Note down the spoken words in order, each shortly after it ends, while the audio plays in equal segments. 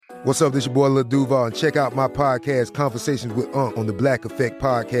What's up, this your boy Lil Duval, and check out my podcast, Conversations with Unc, on the Black Effect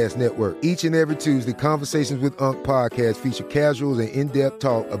Podcast Network. Each and every Tuesday, Conversations with Unc podcast feature casuals and in-depth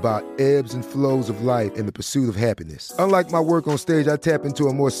talk about ebbs and flows of life and the pursuit of happiness. Unlike my work on stage, I tap into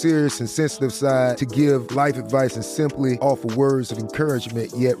a more serious and sensitive side to give life advice and simply offer words of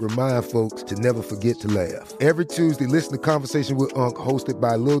encouragement, yet remind folks to never forget to laugh. Every Tuesday, listen to Conversations with Unc, hosted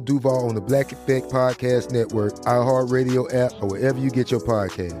by Lil Duval on the Black Effect Podcast Network, iHeartRadio app, or wherever you get your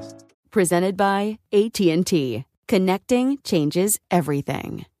podcasts. Presented by AT&T. Connecting changes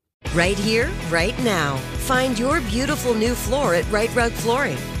everything. Right here, right now. Find your beautiful new floor at Rite Rug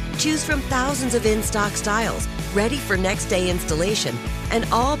Flooring. Choose from thousands of in-stock styles, ready for next day installation, and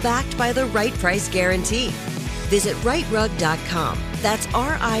all backed by the right price guarantee. Visit riterug.com. That's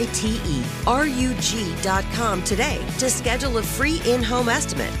RITERUG.com today to schedule a free in-home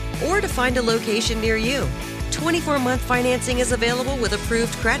estimate or to find a location near you. 24-month financing is available with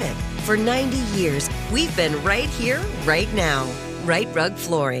approved credit. For 90 years, we've been right here, right now. Rite Rug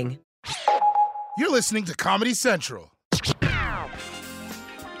Flooring. You're listening to Comedy Central.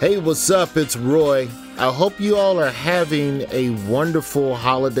 Hey, what's up? It's Roy. I hope you all are having a wonderful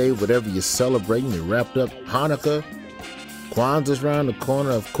holiday, whatever you're celebrating. You wrapped up Hanukkah. Kwanzaa's around the corner.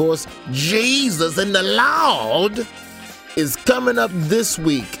 Of course, Jesus and the Lord is coming up this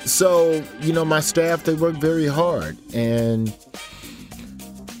week. So, my staff, they work very hard. And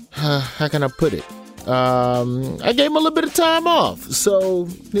how can I put it? I gave them a little bit of time off. So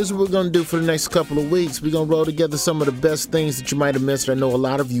this is what we're going to do for the next couple of weeks. We're going to roll together some of the best things that you might have missed. I know a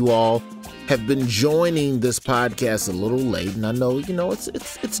lot of you all have been joining this podcast a little late. And I know,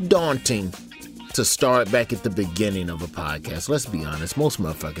 it's daunting to start back at the beginning of a podcast. Let's be honest. Most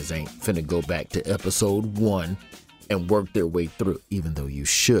motherfuckers ain't finna go back to episode 1 and work their way through, even though you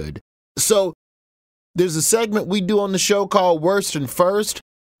should. So there's a segment we do on the show called Worst and First.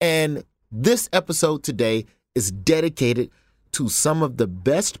 And this episode today is dedicated to some of the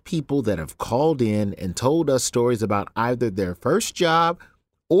best people that have called in and told us stories about either their first job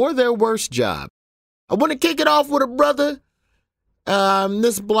or their worst job. I want to kick it off with a brother,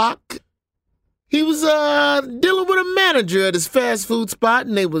 this block. He was dealing with a manager at his fast food spot,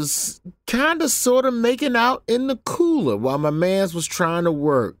 and they was kind of sort of making out in the cooler while my mans was trying to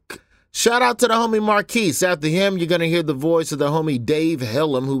work. Shout out to the homie Marquise. After him, you're going to hear the voice of the homie Dave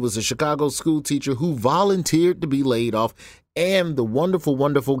Hellam, who was a Chicago school teacher who volunteered to be laid off, and the wonderful,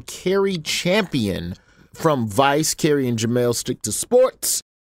 wonderful Carrie Champion from Vice. Carrie and Jamel stick to sports.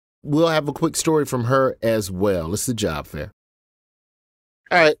 We'll have a quick story from her as well. It's the job fair.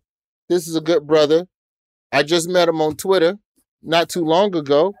 All right. This is a good brother. I just met him on Twitter not too long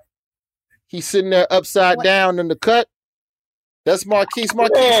ago. He's sitting there upside down in the cut. That's Marquise.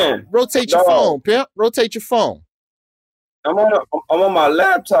 Marquise, rotate your phone, pimp. Rotate your phone. I'm on my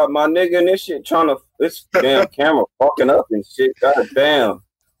laptop, my nigga, and this shit this damn camera fucking up and shit. God damn.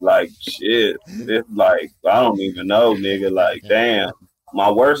 Like, shit. It's like, I don't even know, nigga. Like, damn. My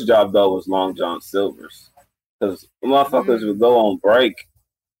worst job, though, was Long John Silver's. Because motherfuckers would go on break.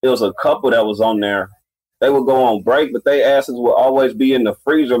 There was a couple that was on there. They would go on break, but they asses would always be in the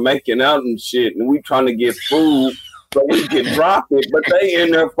freezer making out and shit. And we trying to get food so we could drop it. But they in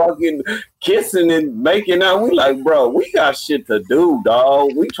there fucking kissing and making out. We like, bro, we got shit to do,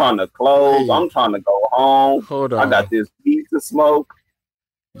 dog. We trying to close. I'm trying to go home. Hold on. I got this weed to smoke.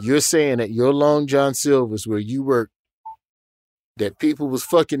 You're saying that your Long John Silver's where you work, that people was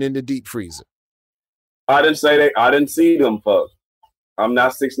fucking in the deep freezer. I didn't say that. I didn't see them fuck. I'm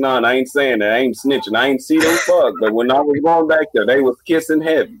not 6'9". I ain't saying that. I ain't snitching. I ain't see them fuck. But when I was going back there, they was kissing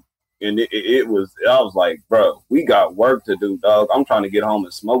heavy. And I was like, bro, we got work to do, dog. I'm trying to get home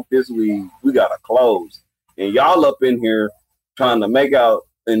and smoke this weed. We got to close. And y'all up in here trying to make out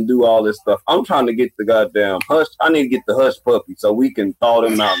and do all this stuff. I'm trying to get the goddamn hush. I need to get the hush puppy so we can thaw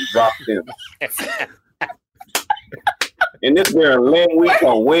them out and drop them. And this there Lent week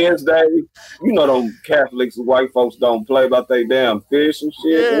on Wednesday, you know them Catholics and white folks don't play about they damn fish and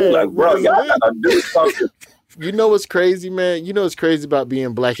shit. Yeah, we're like, bro, y'all gotta do something. You know what's crazy, man? You know what's crazy about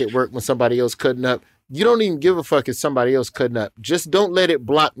being black at work when somebody else cutting up? You don't even give a fuck if somebody else cutting up. Just don't let it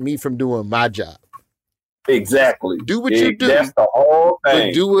block me from doing my job. Exactly. Do what you do. That's the whole thing.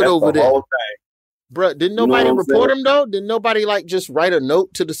 But do it That's over the there. Whole thing. Bruh, didn't nobody report him, though? Didn't nobody, just write a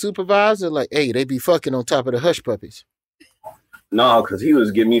note to the supervisor? Like, hey, they be fucking on top of the hush puppies. No, because he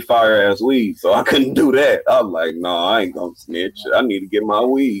was getting me fire-ass weed, so I couldn't do that. I was like, no, I ain't gonna snitch. I need to get my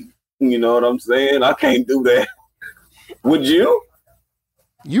weed. You know what I'm saying? I can't do that. Would you?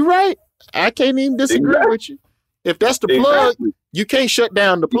 You right. I can't even disagree with you. If that's the plug, you can't shut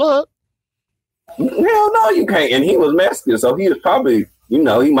down the plug. Hell no, you can't. And he was Mexican, so he was probably you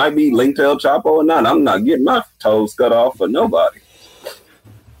know, he might be linked to El Chapo or not. I'm not getting my toes cut off for nobody.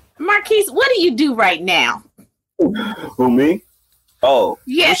 Marquise, what do you do right now? Who, me? Oh.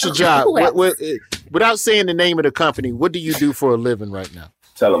 Yeah. What's your job? Without saying the name of the company, what do you do for a living right now?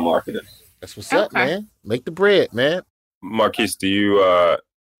 Telemarketer. That's what's up, man. Make the bread, man. Marquise, do you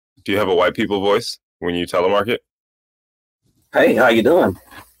have a white people voice when you telemarket? Hey, how you doing?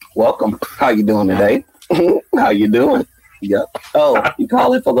 Welcome. How you doing today? How you doing? Yep. Oh, you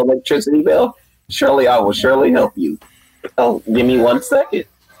calling for the electricity bill? Surely I will surely help you. Oh, give me 1 second.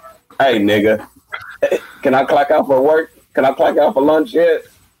 Hey, nigga. Can I clock out for work? Can I clock out for lunch yet?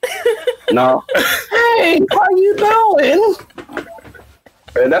 No. Hey, how you doing?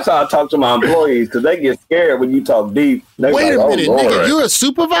 And that's how I talk to my employees, because they get scared when you talk deep. They Wait like, a minute, nigga. You're a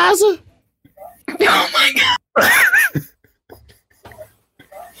supervisor? Oh, my God.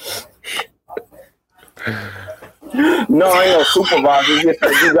 No, I ain't no supervisor.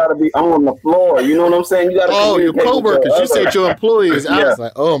 You gotta be on the floor. You know what I'm saying? You gotta. Oh, your coworkers. You said your employees. I was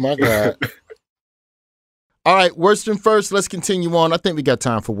like, oh my God. All right, worst and first. Let's continue on. I think we got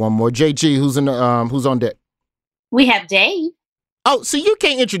time for one more. JG, who's on deck? We have Dave. Oh, see, you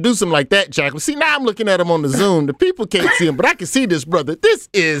can't introduce him like that, Jacqueline. See, now I'm looking at him on the Zoom. The people can't see him, but I can see this brother. This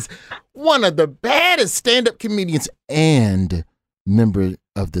is one of the baddest stand-up comedians and member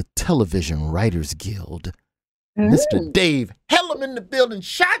of the Television Writers Guild. Mr. Dave Helem in the building,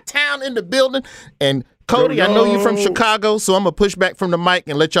 Chi-Town in the building. And Cody, I know you're from Chicago, so I'm going to push back from the mic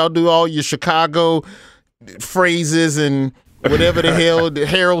and let y'all do all your Chicago phrases and whatever the hell, the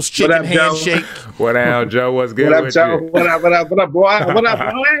Harold's chicken up, handshake. What up, Joe? What's good What with up, Joe? you? What up, boy? What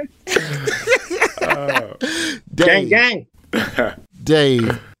up, boy? Dave, gang.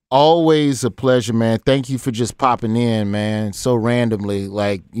 Dave, always a pleasure, man. Thank you for just popping in, man, so randomly.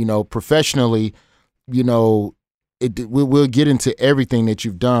 Like, you know, professionally, you know, we'll get into everything that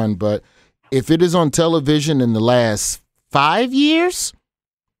you've done, but if it is on television in the last 5 years,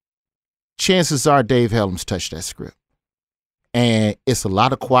 chances are Dave Helem's touched that script. And it's a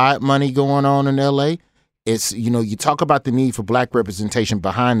lot of quiet money going on in LA. It's, you know, you talk about the need for black representation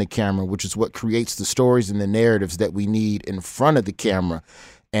behind the camera, which is what creates the stories and the narratives that we need in front of the camera.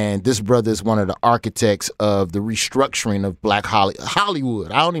 And this brother is one of the architects of the restructuring of black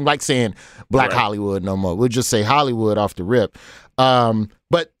Hollywood. I don't even like saying black Hollywood no more. We'll just say Hollywood off the rip.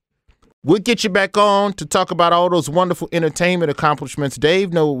 But we'll get you back on to talk about all those wonderful entertainment accomplishments.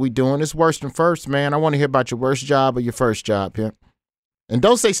 Dave know what we're doing. It's worst and first, man. I want to hear about your worst job or your first job here. And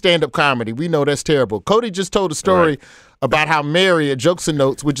don't say stand-up comedy. We know that's terrible. Cody just told a story about how Mary at Jokes and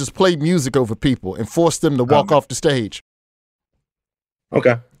Notes would just play music over people and force them to walk off the stage.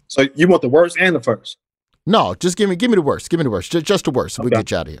 Okay. So you want the worst and the first? No, just give me the worst. Give me the worst. Just the worst. So we'll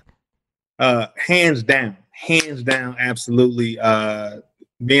get you out of here. Hands down, absolutely.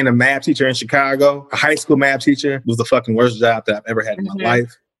 Being a math teacher in Chicago, a high school math teacher, was the fucking worst job that I've ever had in my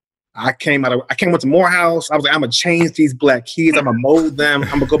life. I went to Morehouse. I was like, I'm gonna change these black kids. I'm gonna mold them.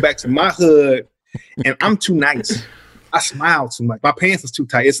 I'm gonna go back to my hood, and I'm too nice. I smile too much. My pants is too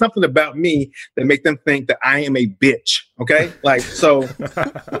tight. It's something about me that make them think that I am a bitch. Okay, like so.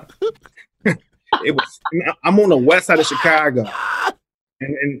 I'm on the west side of Chicago,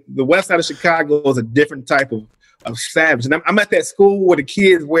 and the west side of Chicago is a different type of savage. And I'm at that school where the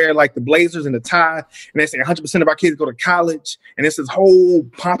kids wear like the blazers and the tie, and they say 100% of our kids go to college, and it's this whole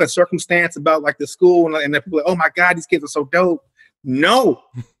pomp and circumstance about like the school, and people are like, oh my God, these kids are so dope. No.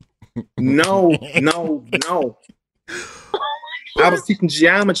 I was teaching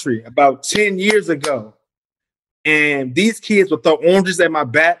geometry about 10 years ago, and these kids would throw oranges at my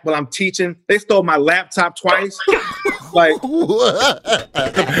back while I'm teaching. They stole my laptop twice. Like,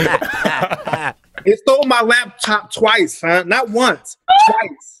 they stole my laptop twice, huh? Not once,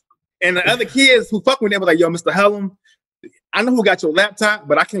 twice. And the other kids who fuck with them were like, yo, Mr. Helem, I know who got your laptop,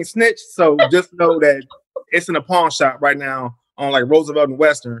 but I can't snitch. So just know that it's in a pawn shop right now on like Roosevelt and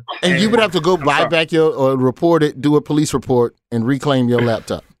Western. And you would have to go buy back or report it, do a police report, and reclaim your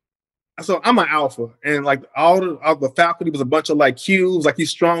laptop. So I'm an alpha, and like all the faculty was a bunch of like Qs, like these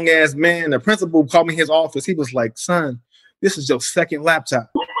strong ass men. The principal called me in his office. He was like, son, this is your second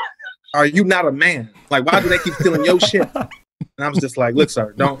laptop. Are you not a man? Like, why do they keep stealing your shit? And I was just like, look,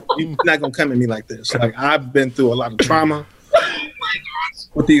 sir, you're not gonna come at me like this. Like, I've been through a lot of trauma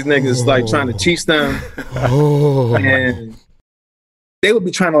with these niggas, like trying to teach them. And they would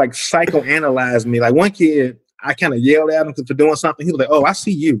be trying to like psychoanalyze me. Like one kid, I kind of yelled at him for doing something. He was like, oh, I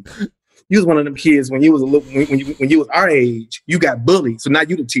see you. You was one of them kids when you was when you was our age, you got bullied. So now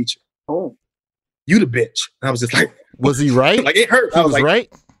you the teacher. Oh, you the bitch. And I was just like, was he right? Like it hurt. He was like, right.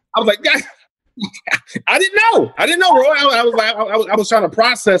 I was like, I didn't know. Roy. I was trying to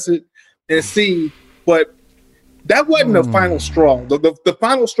process it and see, but that wasn't the final straw. The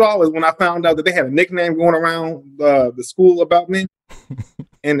final straw was when I found out that they had a nickname going around the school about me,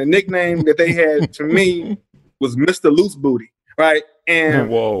 and the nickname that they had for me was Mr. Loose Booty, right? And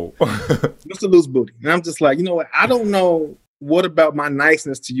whoa, Mr. Loose Booty, and I'm just like, you know what? I don't know what about my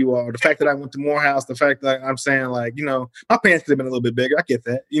niceness to you all. The fact that I went to Morehouse, the fact that I'm saying like, you know, my pants could have been a little bit bigger. I get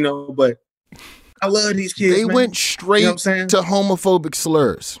that, you know, but I love these kids. They man. went straight You know what I'm saying? to homophobic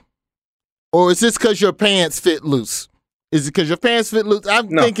slurs. Or is this because your pants fit loose? Is it because your pants fit loose? I'm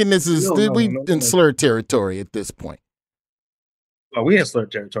thinking this is in slur territory at this point. Oh, we in slur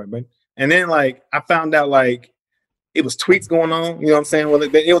territory, man. And then like I found out like it was tweets going on. You know what I'm saying? Well,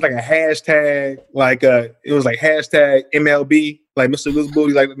 it was like a hashtag, like it was like hashtag MLB, like Mr. Loose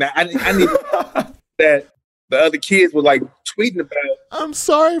Booty. Like now, I need that the other kids were like tweeting about. I'm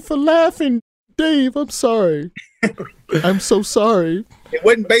sorry for laughing, Dave. I'm sorry. I'm so sorry. It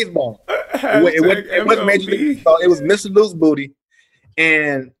wasn't baseball. It wasn't Major League Baseball. It was Mr. Loose Booty,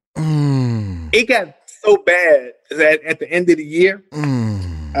 and it got so bad that at the end of the year,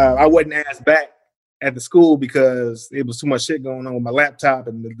 I wasn't asked back at the school because it was too much shit going on with my laptop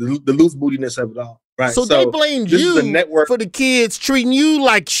and the loose bootiness of it all. Right. So they blamed you for the kids treating you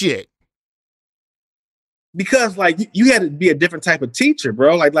like shit. Because like you had to be a different type of teacher,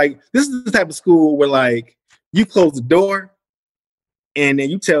 bro. Like this is the type of school where like you close the door and then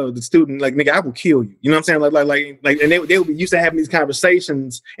you tell the student like, nigga, I will kill you. You know what I'm saying? Like, and they would be used to having these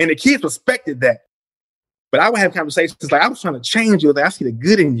conversations, and the kids respected that. But I would have conversations like I was trying to change you. Like I see the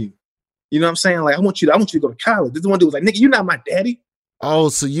good in you. You know what I'm saying? Like I want you to go to college. This one dude was like, nigga, you're not my daddy. Oh,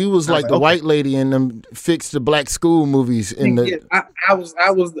 so you was like the white lady in them Fix the Black School movies. I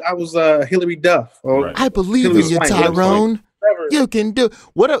was Hillary Duff. Right. I believe in you, Tyrone. You can do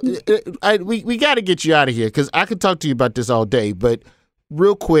what? We got to get you out of here because I could talk to you about this all day. But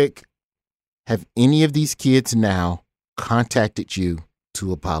real quick, have any of these kids now contacted you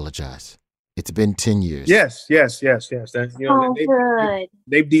to apologize? It's been 10 years. Yes. That, you know,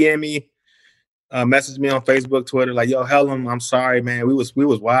 they've DM'd me, messaged me on Facebook, Twitter, like, yo, Helen, I'm sorry, man. We was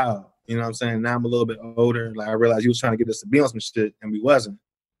wild. You know what I'm saying? Now I'm a little bit older. Like I realized you was trying to get us to be on some shit and we wasn't.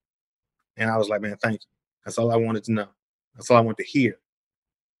 And I was like, man, thank you. That's all I wanted to know. That's all I wanted to hear.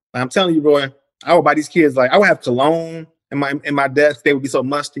 Like, I'm telling you, boy, I would buy these kids, like I would have cologne in my desk. They would be so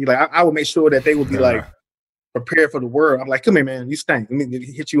musty. Like I would make sure that they would be like prepared for the world. I'm like, come here, man, you stink. Let me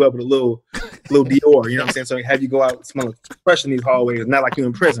hit you up with a little Dior. You know what I'm saying? So have you go out smelling fresh in these hallways, not like you're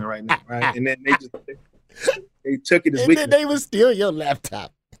in prison right now, right? And then they took it as weakness. And then they would steal your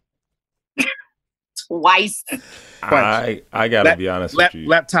laptop. Twice. I gotta be honest with you.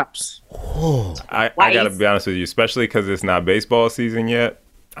 Laptops. I gotta be honest with you, especially because it's not baseball season yet.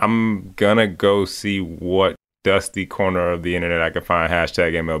 I'm gonna go see what dusty corner of the internet I can find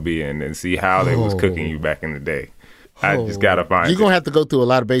hashtag MLB in and see how they was cooking you back in the day. I just gotta find You're gonna have to go through a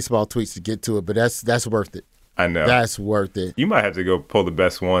lot of baseball tweets to get to it, but that's worth it. I know. That's worth it. You might have to go pull the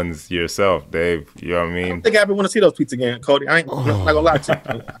best ones yourself, Dave. You know what I mean? I don't think I ever want to see those tweets again, Cody. I ain't not gonna lie to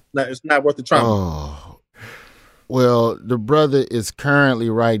you. It's not worth the trauma. Well, the brother is currently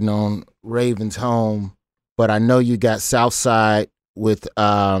writing on Raven's Home, but I know you got Southside with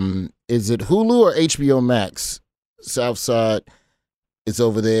is it Hulu or HBO Max? Southside is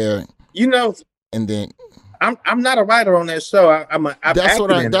over there. You know, and then I'm not a writer on that show. That's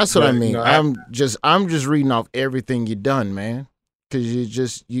what I mean. You know, I'm just reading off everything you done, man.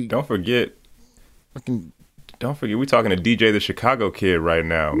 Because you don't forget. Don't forget, we're talking to DJ the Chicago Kid right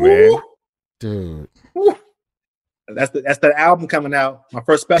now, man. Dude. That's the album coming out. My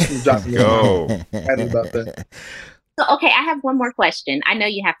first special is dropping. Go. Happy about that. So, okay, I have one more question. I know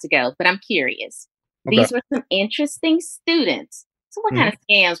you have to go, but I'm curious. Okay. These were some interesting students. So what kind of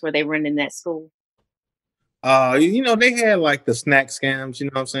scams were they running in that school? You know, they had like the snack scams, you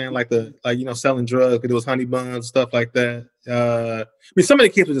know what I'm saying? Like selling drugs, it was honey buns, stuff like that. I mean, some of the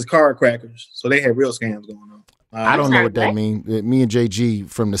kids were just card crackers, so they had real scams going on. I don't know what that means. Me and JG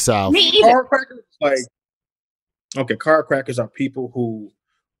from the South. Me either. Card crackers, card crackers are people who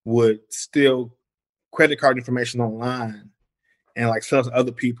would steal credit card information online and like sell to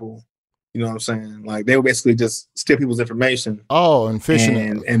other people. You know what I'm saying? Like they would basically just steal people's information. Oh, and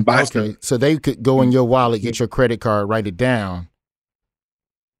phishing and buy stuff. So they could go in your wallet, get your credit card, write it down,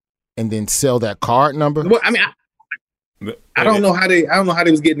 and then sell that card number. Well, I mean, I don't know how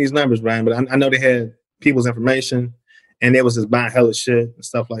they was getting these numbers, Brian, but I know they had people's information, and they was just buying hella shit and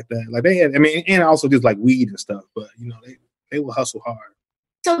stuff like that. Like they had, I mean, and also just like weed and stuff. But you know, they will hustle hard.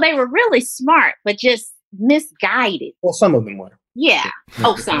 So they were really smart, but just misguided. Well, some of them were. Yeah.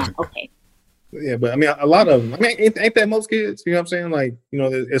 Oh, some. Okay. Yeah, but I mean, a lot of them. I mean, ain't that most kids? You know what I'm saying? Like, you know,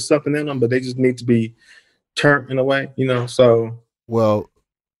 there's something in them, but they just need to be turned in a way. You know, so well,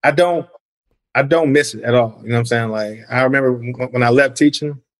 I don't miss it at all. You know what I'm saying? Like, I remember when I left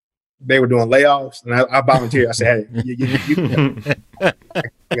teaching, they were doing layoffs, and I volunteered. I said, "Hey, you gotta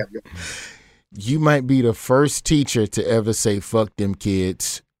go." You might be the first teacher to ever say "fuck them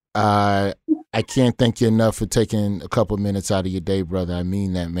kids." I can't thank you enough for taking a couple minutes out of your day, brother. I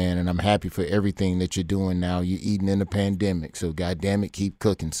mean that, man, and I'm happy for everything that you're doing now. You're eating in the pandemic, so goddamn it, keep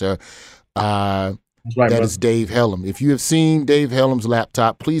cooking, sir. That is Dave Hellam. If you have seen Dave Hellam's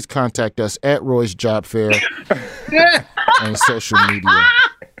laptop, please contact us at Roy's Job Fair on social media.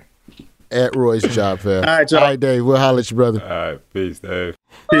 At Roy's Job Fair. All right, Dave. We'll holler at you, brother. All right. Peace, Dave.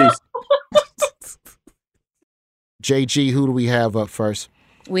 Peace. JG, who do we have up first?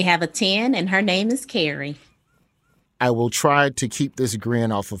 We have a 10, and her name is Carrie. I will try to keep this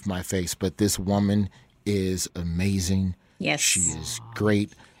grin off of my face, but this woman is amazing. Yes. She is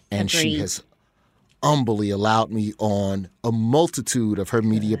great, and Agreed. she has humbly allowed me on a multitude of her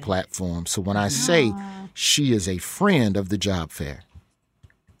media platforms. So when I say she is a friend of the Job Fair,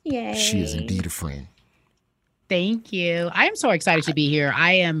 Yay. she is indeed a friend. Thank you. I am so excited to be here.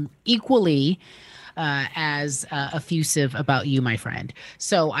 I am equally as effusive about you, my friend.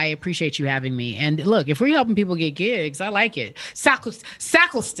 So I appreciate you having me. And look, if we're helping people get gigs, I like it.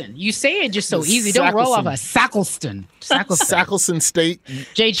 Sackelston. You say it just so easy. Don't roll off a Sackelston. Sackelston State.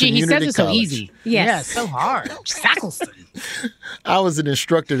 JG, he says it so College. easy. Yes. Yeah, so hard. Sackelston. I was an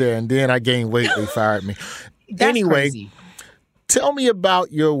instructor there, and then I gained weight. They fired me. That's anyway, crazy. Tell me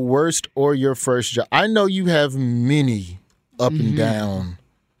about your worst or your first job. I know you have many up and down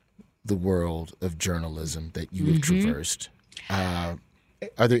the world of journalism that you have traversed. Are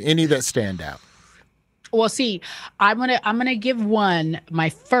there any that stand out? Well, see, I'm gonna give one my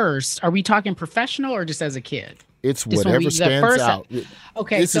first. Are we talking professional or just as a kid? It's whatever stands out.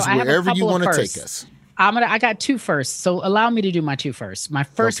 Okay, this is wherever you want to take us. I got two first, so allow me to do my two first. My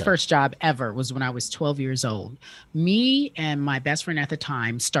first job ever was when I was 12 years old. Me and my best friend at the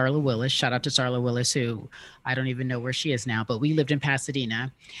time, Starla Willis, shout out to Starla Willis, who I don't even know where she is now, but we lived in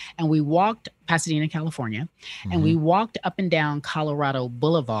Pasadena, and we walked Pasadena, California, and we walked up and down Colorado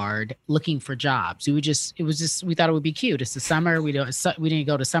Boulevard looking for jobs. We thought it would be cute. It's the summer. We didn't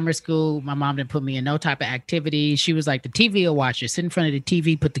go to summer school. My mom didn't put me in no type of activity. She was like, the TV will watch you. Sit in front of the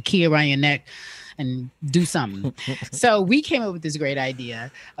TV, put the key around your neck, and do something. So we came up with this great idea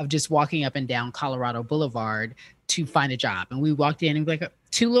of just walking up and down Colorado Boulevard to find a job. And we walked in and like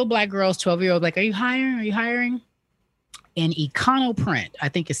two little black girls, 12-year-old, like, are you hiring? Are you hiring? And Econoprint, I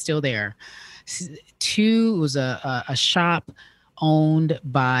think is still there. It was a shop owned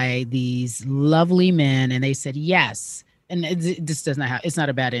by these lovely men. And they said, yes. And it's not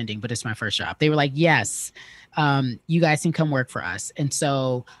a bad ending, but it's my first job. They were like, yes, you guys can come work for us. And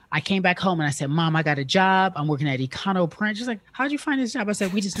so I came back home and I said, Mom, I got a job. I'm working at Econoprint. She's like, how'd you find this job? I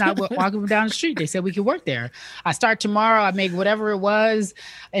said, we just not walking down the street. They said we could work there. I start tomorrow. I make whatever it was.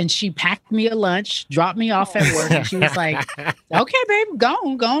 And she packed me a lunch, dropped me off at work. And she was like, okay, babe, go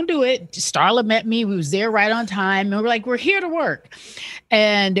on, do it. Starla met me. We was there right on time. And we're like, we're here to work.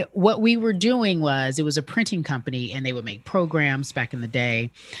 And what we were doing was, it was a printing company, and they would make programs back in the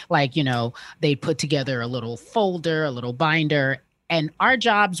day. Like, they'd put together a little folder, a little binder. And our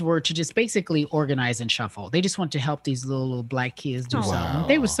jobs were to just basically organize and shuffle. They just wanted to help these little black kids do something.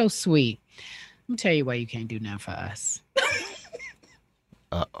 They were so sweet. Let me tell you why you can't do nothing for us.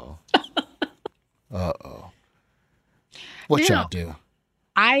 Uh-oh. What y'all do?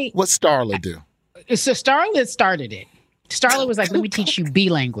 What Starla do? So Starla started it. Starla was like, let me teach you B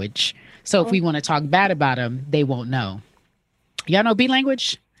language. So if we want to talk bad about them, they won't know. Y'all know B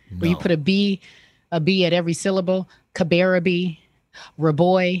language? No. Where you put a B at every syllable. Kabarabi,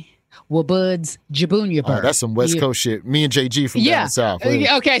 Raboy, Wabuds, Jabunya. Oh, that's some West Coast shit. Me and JG from down south.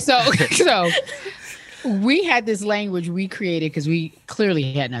 Okay, so we had this language we created because we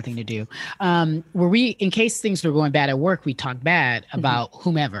clearly had nothing to do. Where we, in case things were going bad at work, we talked bad about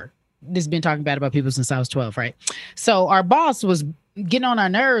whomever. This has been talking bad about people since I was 12, right? So our boss was getting on our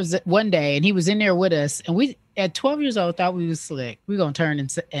nerves one day, and he was in there with us. And we, at 12 years old, thought we was slick. We going to turn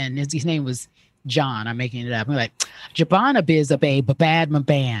and his name was John. I'm making it up. We're like, Jabana biz a babe, a bad my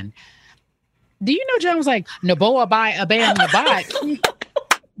band. Do you know John was like, Naboa buy a band Nabat?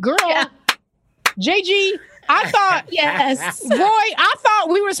 Girl, yeah. JG, I thought, yes. Roy, I thought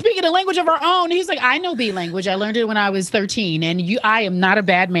we were speaking a language of our own. He's like, I know B language. I learned it when I was 13. And I am not a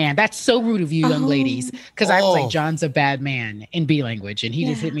bad man. That's so rude of you, young ladies. Because I was like, John's a bad man in B language. And he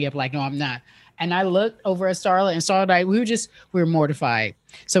just hit me up like, no, I'm not. And I looked over at Starla, and Starla and I, we were mortified.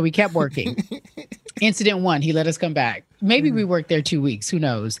 So we kept working. Incident 1, he let us come back. Maybe we worked there 2 weeks. Who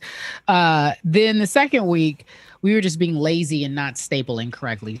knows? Then the second week, we were just being lazy and not stapling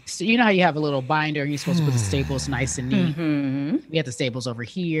correctly. So you know how you have a little binder and you're supposed to put the staples nice and neat. Mm-hmm. We had the staples over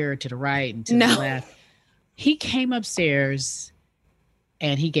here to the right and to the left. He came upstairs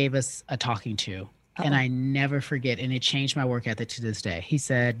and he gave us a talking to. And I never forget, and it changed my work ethic to this day. He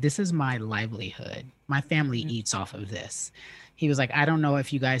said, "This is my livelihood. My family eats off of this." He was like, "I don't know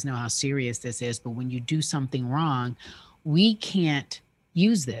if you guys know how serious this is, but when you do something wrong, we can't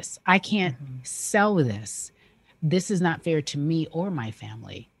use this. I can't sell this. This is not fair to me or my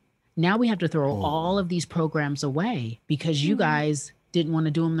family. Now we have to throw all of these programs away because you guys didn't want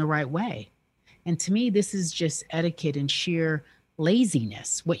to do them the right way." And to me, this is just etiquette and sheer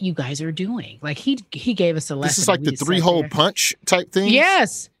laziness, what you guys are doing. Like he gave us a lesson. This is like the 3-hole punch type thing?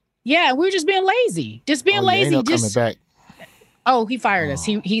 Yes. Yeah, we were just being lazy. Just being lazy. Ain't no coming back. Oh, he fired us.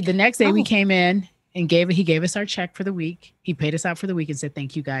 He the next day we came in and he gave us our check for the week. He paid us out for the week and said,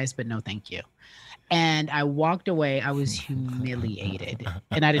 "Thank you guys, but no thank you." And I walked away. I was humiliated.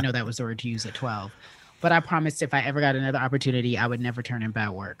 And I didn't know that was the word to use at 12. But I promised if I ever got another opportunity, I would never turn in bad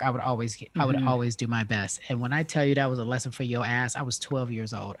work. I would always do my best. And when I tell you that was a lesson for your ass, I was 12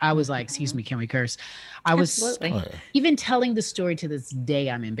 years old. I was like, excuse me, can we curse? I was even telling the story to this day,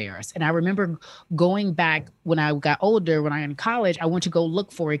 I'm embarrassed. And I remember going back when I got older, when I was in college, I went to go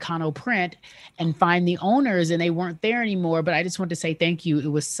look for Econo Print and find the owners, and they weren't there anymore. But I just wanted to say thank you. It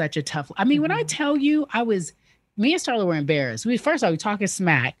was such a tough. I mean, when I tell you, me and Starla were embarrassed. First of all, we talking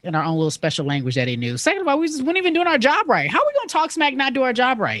smack in our own little special language that he knew. Second of all, we just weren't even doing our job right. How are we going to talk smack, not do our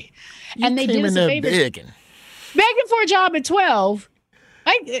job right? And they did us a favor. Begging for a job at 12.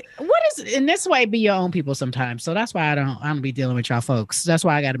 And this way be your own people sometimes. So that's why I don't be dealing with y'all folks. That's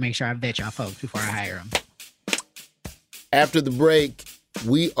why I got to make sure I vet y'all folks before I hire them. After the break,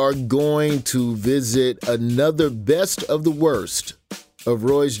 we are going to visit another best of the worst of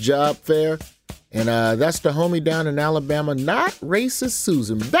Roy's job fair. And that's the homie down in Alabama, Not Racist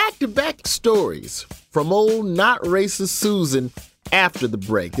Susan. Back-to-back stories from old Not Racist Susan after the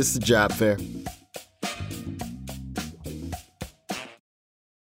break. It's the job fair.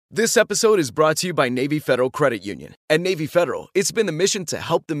 This episode is brought to you by Navy Federal Credit Union. At Navy Federal, it's been the mission to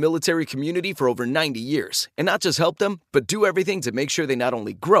help the military community for over 90 years. And not just help them, but do everything to make sure they not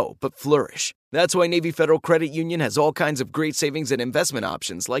only grow, but flourish. That's why Navy Federal Credit Union has all kinds of great savings and investment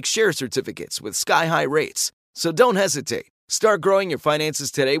options like share certificates with sky-high rates. So don't hesitate. Start growing your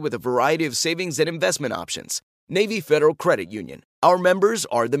finances today with a variety of savings and investment options. Navy Federal Credit Union. Our members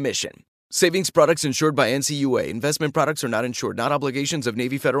are the mission. Savings products insured by NCUA. Investment products are not insured, not obligations of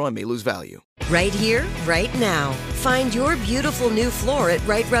Navy Federal and may lose value. Right here, right now. Find your beautiful new floor at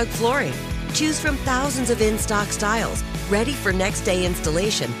Right Rug Flooring. Choose from thousands of in-stock styles, ready for next day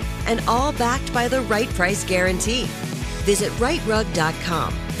installation, and all backed by the right price guarantee. Visit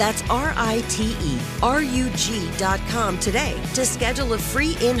rightrug.com. That's RITERUG.com today to schedule a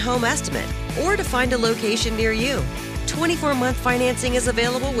free in-home estimate or to find a location near you. 24-month financing is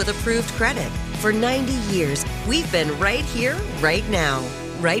available with approved credit. For 90 years, we've been right here, right now.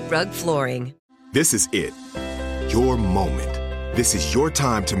 Right Rug Flooring. This is it. Your moment. This is your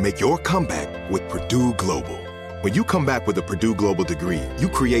time to make your comeback with Purdue Global. When you come back with a Purdue Global degree, you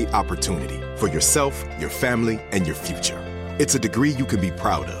create opportunity for yourself, your family, and your future. It's a degree you can be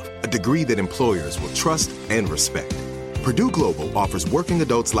proud of, a degree that employers will trust and respect. Purdue Global offers working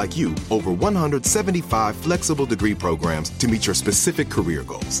adults like you over 175 flexible degree programs to meet your specific career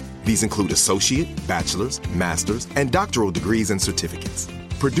goals. These include associate, bachelor's, master's, and doctoral degrees and certificates.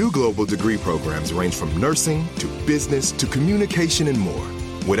 Purdue Global degree programs range from nursing to business to communication and more.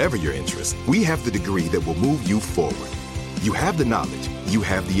 Whatever your interest, we have the degree that will move you forward. You have the knowledge, you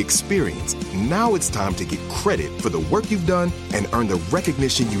have the experience. Now it's time to get credit for the work you've done and earn the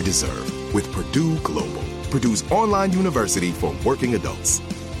recognition you deserve with Purdue Global, Purdue's online university for working adults.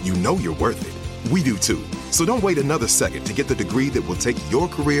 You know you're worth it. We do too. So don't wait another second to get the degree that will take your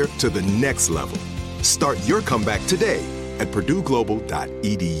career to the next level. Start your comeback today at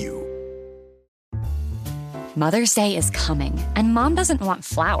purdueglobal.edu. Mother's Day is coming, and Mom doesn't want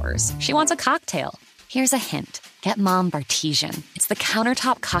flowers. She wants a cocktail. Here's a hint. Get Mom Bartesian. It's the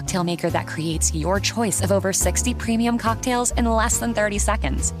countertop cocktail maker that creates your choice of over 60 premium cocktails in less than 30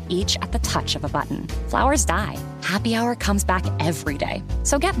 seconds, each at the touch of a button. Flowers die. Happy Hour comes back every day.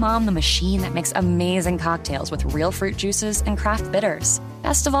 So get Mom the machine that makes amazing cocktails with real fruit juices and craft bitters.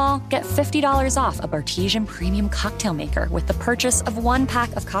 Best of all, get $50 off a Bartesian premium cocktail maker with the purchase of 1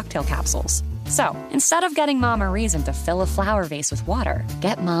 pack of cocktail capsules. So, instead of getting Mom a reason to fill a flower vase with water,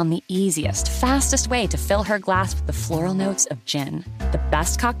 get Mom the easiest, fastest way to fill her glass with the floral notes of gin. The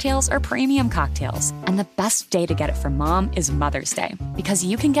best cocktails are premium cocktails, and the best day to get it for Mom is Mother's Day, because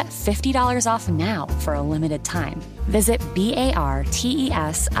you can get $50 off now for a limited time. Visit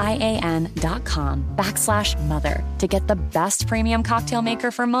BARTESIAN.com/mother to get the best premium cocktail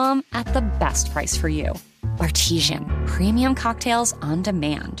maker for Mom at the best price for you. Artesian, premium cocktails on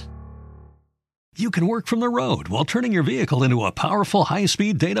demand. You can work from the road while turning your vehicle into a powerful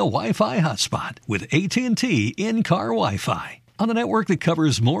high-speed data Wi-Fi hotspot with AT&T in-car Wi-Fi. On a network that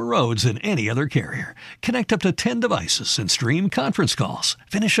covers more roads than any other carrier. Connect up to 10 devices and stream conference calls.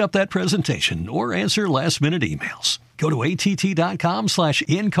 Finish up that presentation or answer last-minute emails. Go to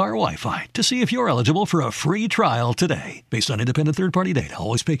att.com/in-car Wi-Fi to see if you're eligible for a free trial today. Based on independent third-party data,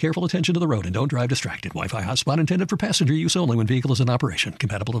 always pay careful attention to the road and don't drive distracted. Wi-Fi hotspot intended for passenger use only when vehicle is in operation.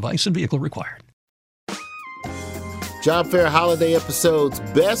 Compatible device and vehicle required. Job Fair Holiday Episodes,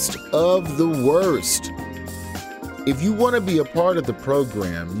 Best of the Worst. If you want to be a part of the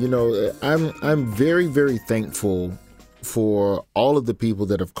program, you know, I'm very, very thankful for all of the people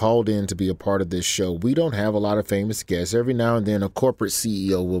that have called in to be a part of this show. We don't have a lot of famous guests. Every now and then a corporate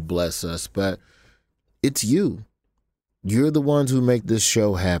CEO will bless us, but it's you. You're the ones who make this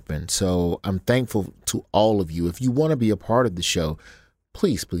show happen. So I'm thankful to all of you. If you want to be a part of the show,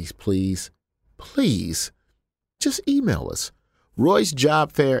 please, please, please, please, just email us.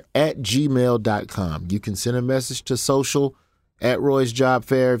 RoyceJobFair@gmail.com. You can send a message to social at Royce Job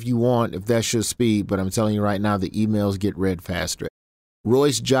Fair if you want, if that's your speed. But I'm telling you right now, the emails get read faster.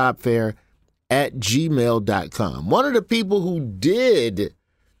 RoyceJobFair@gmail.com. One of the people who did,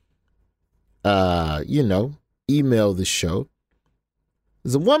 email the show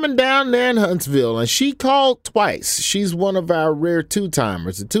is a woman down there in Huntsville, and she called twice. She's one of our rare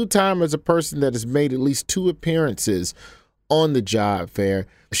two-timers. A two-timer is a person that has made at least 2 appearances on the Job Fair.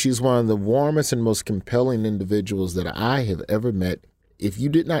 She's one of the warmest and most compelling individuals that I have ever met. If you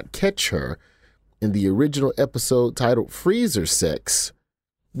did not catch her in the original episode titled Freezer Sex,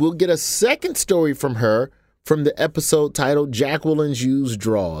 we'll get a second story from her from the episode titled Jacqueline's Used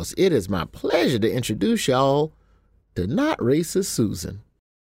Drawers. It is my pleasure to introduce y'all to Not Racist Susan.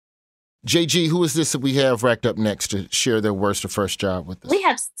 JG, who is this that we have racked up next to share their worst or first job with us? We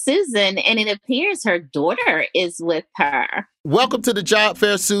have Susan, and it appears her daughter is with her. Welcome to the Job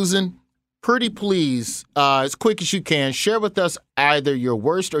Fair, Susan. Pretty please, as quick as you can, share with us either your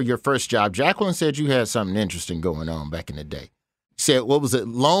worst or your first job. Jacqueline said you had something interesting going on back in the day. Said, what was it,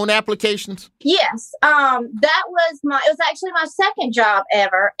 loan applications? Yes. It was actually my second job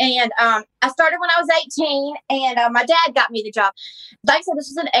ever. And I started when I was 18, and my dad got me the job. Like I said,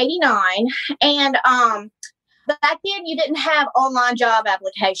 this was in 89. And back then you didn't have online job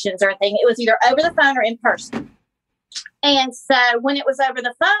applications or anything. It was either over the phone or in person. And so when it was over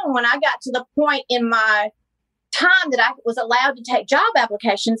the phone, when I got to the point in my time that I was allowed to take job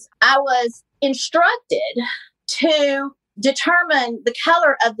applications, I was instructed to determine the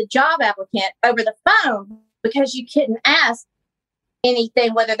color of the job applicant over the phone, because you couldn't ask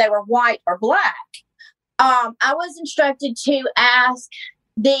anything whether they were white or black. I was instructed to ask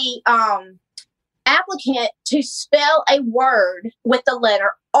the applicant to spell a word with the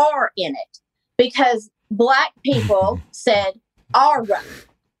letter R in it, because black people said Ara.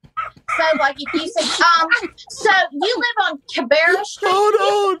 So, like, if you said, so you live on Cabrera Street. Hold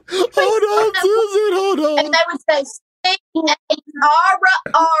on, Susan, hold on. And they would say, Ara,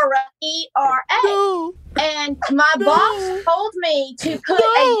 E-R-A. And my boss told me to put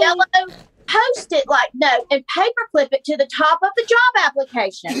a yellow Post-it note and paperclip it to the top of the job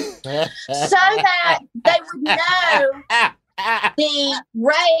application so that they would know the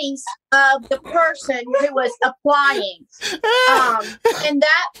race of the person who was applying. And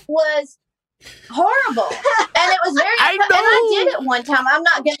that was horrible. And it was very, and I did it one time. I'm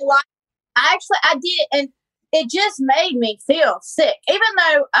not going to lie. I did it, and it just made me feel sick. Even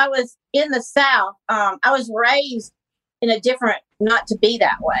though I was in the South, I was raised in a different, not to be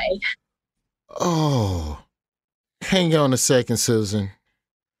that way. Oh, hang on a second, Susan.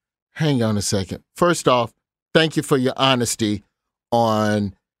 Hang on a second. First off, thank you for your honesty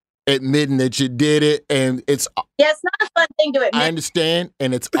on admitting that you did it. And it's not a fun thing to admit. I understand.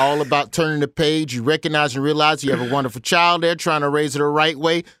 And it's all about turning the page. You recognize and realize you have a wonderful child there trying to raise it the right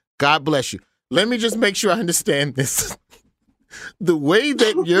way. God bless you. Let me just make sure I understand this. The way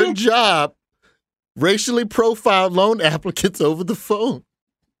that your job racially profiled loan applicants over the phone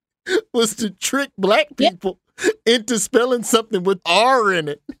was to trick black people into spelling something with R in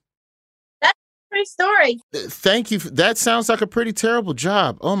it. True story. Thank you. That sounds like a pretty terrible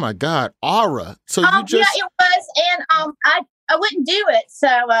job. Oh my God, Aura. So you just yeah, it was, and I wouldn't do it, so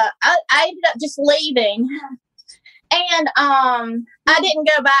I ended up just leaving, and I didn't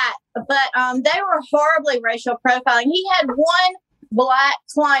go back. But they were horribly racial profiling. He had one Black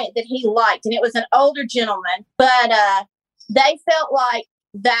client that he liked, and it was an older gentleman, but they felt like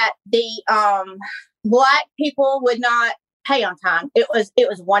that the Black people would not pay on time. It was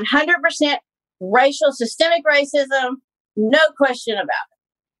 100% racial, systemic racism, no question about it.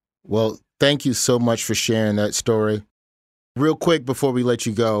 Well, thank you so much for sharing that story. Real quick before we let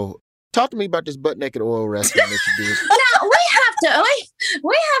you go, talk to me about this butt naked oil wrestling that you do. No,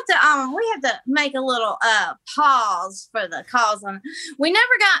 we have to make a little pause for the cause on. We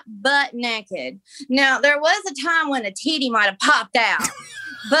never got butt naked. Now there was a time when a titty might have popped out,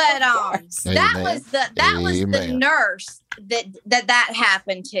 but that was the nurse that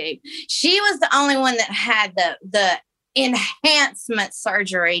happened to. She was the only one that had the enhancement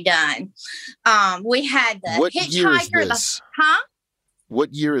surgery done. We had the What hitchhiker. year is this?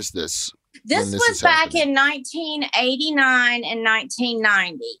 What year is this? This was back in 1989 and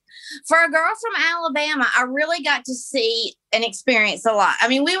 1990. For a girl from Alabama, I really got to see and experience a lot. I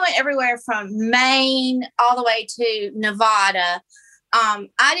mean, we went everywhere from Maine all the way to Nevada.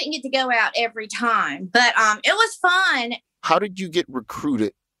 I didn't get to go out every time, but it was fun. How did you get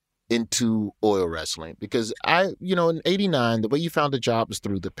recruited into oil wrestling? Because in 89, the way you found a job was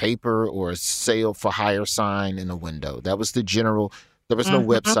through the paper or a sale for hire sign in a window. That was the general. There was no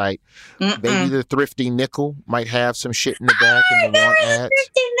website. Maybe the Thrifty Nickel might have some shit in the back in the want ads.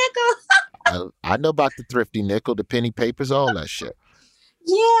 Thrifty Nickel. I know about the Thrifty Nickel, the penny papers, all that shit.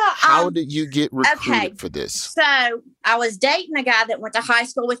 Yeah. How did you get recruited for this? So I was dating a guy that went to high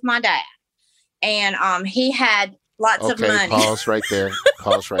school with my dad, and he had lots of money. Pause right there.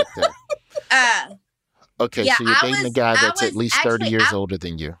 Okay, yeah, so you're dating a guy that's at least 30 years older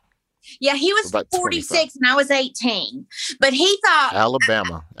than you. Yeah, he was 46 and I was 18. But he thought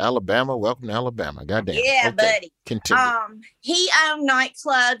Alabama, welcome to Alabama. Goddamn. Yeah, okay. Buddy. Continue. He owned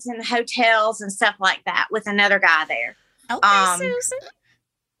nightclubs and hotels and stuff like that with another guy there. Okay, Susan.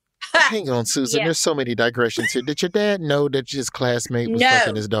 Hang on, Susan. Yeah. There's so many digressions here. Did your dad know that his classmate was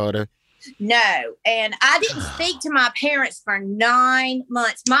fucking his daughter? No, and I didn't speak to my parents for 9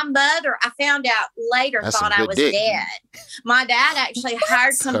 months. My mother, I found out later, thought I was dead. My dad actually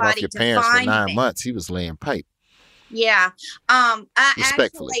hired somebody to find me. For 9 months, he was laying pipe. Yeah, I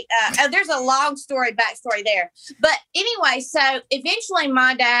actually. There's a long backstory there. But anyway, so eventually,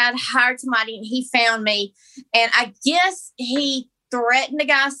 my dad hired somebody, and he found me, and I guess he threatened the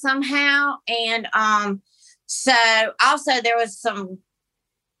guy somehow, and so also there was some.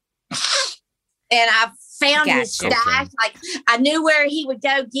 And I found his stash. Like I knew where he would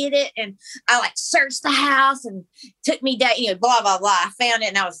go get it, and I searched the house and took me down. Blah blah blah. I found it,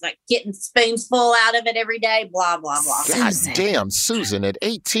 and I was getting spoons full out of it every day. Blah blah blah. God damn, Susan! At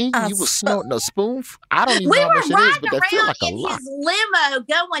 18, you was snorting a spoon. I don't even know how much it is, but that feels like a lot. His limo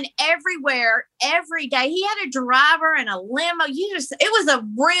going everywhere every day. He had a driver and a limo. It was a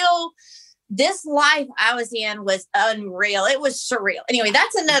real. This life I was in was unreal. It was surreal. Anyway,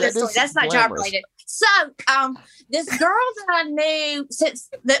 that's another story. That's not job related. So, this girl that I knew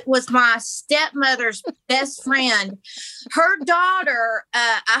that was my stepmother's best friend, her daughter,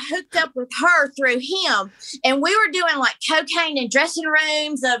 I hooked up with her through him. And we were doing cocaine in dressing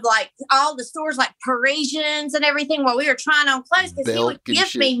rooms of all the stores like Parisians and everything while we were trying on clothes because he would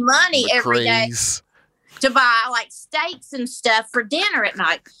give me money every day to buy steaks and stuff for dinner at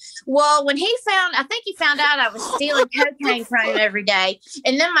night. Well, when I think he found out I was stealing cocaine from him every day.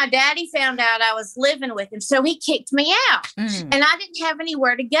 And then my daddy found out I was living with him. So he kicked me out. And I didn't have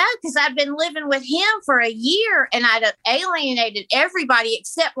anywhere to go because I'd been living with him for a year and I'd alienated everybody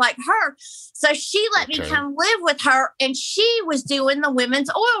except her. So she let me come live with her, and she was doing the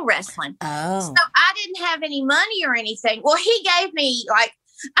women's oil wrestling. Oh. So I didn't have any money or anything. Well, he gave me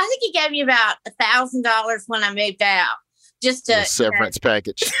I think he gave me about $1,000 when I moved out. Just a severance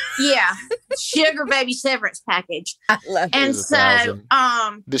package. Yeah. Sugar baby severance package. I love it. And so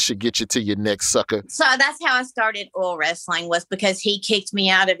this should get you to your next sucker. So that's how I started oil wrestling, was because he kicked me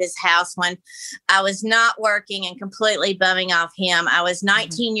out of his house when I was not working and completely bumming off him. I was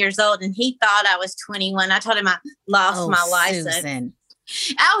 19 years old and he thought I was 21. I told him I lost my license. Susan.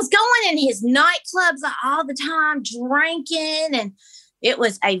 I was going in his nightclubs all the time, drinking, and it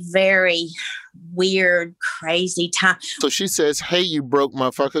was a very weird, crazy time. So she says, hey, you broke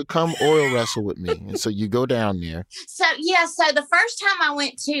motherfucker, come oil wrestle with me. And so you go down there. So the first time I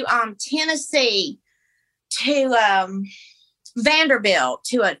went to Tennessee, to Vanderbilt,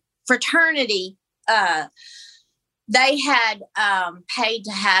 to a fraternity they had paid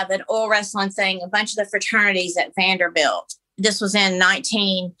to have an oil wrestling thing, a bunch of the fraternities at Vanderbilt. This was in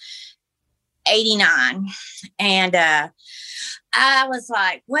 1989. And I was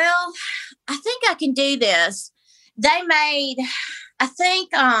like, well, I think I can do this. They made, I think,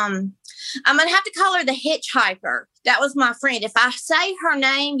 I'm going to have to call her the Hitchhiker. That was my friend. If I say her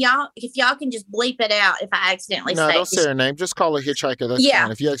name, if y'all can just bleep it out if I accidentally say it. No, don't say her name. Just call her Hitchhiker. That's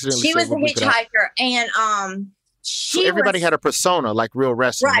fine. If you accidentally she was the Hitchhiker. And so everybody had a persona like real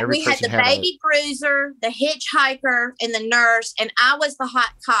wrestling. Right. We had the baby bruiser, the Hitchhiker, and the nurse, and I was the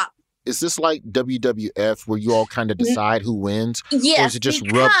hot cop. Is this like WWF where you all kind of decide who wins? Yes. Or is it just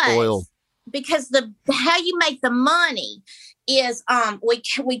rub oil? Because how you make the money is we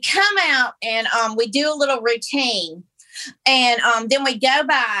come out and we do a little routine, and then we go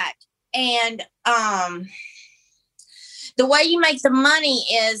back, and the way you make the money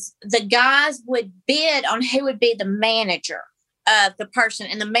is the guys would bid on who would be the manager of the person,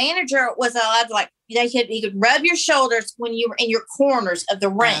 and the manager was allowed to he could rub your shoulders when you were in your corners of the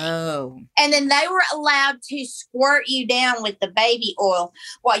ring. Oh. And then they were allowed to squirt you down with the baby oil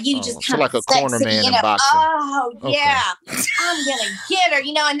while you just kind of like a corner man in boxing. Oh, okay. Yeah. I'm going to get her,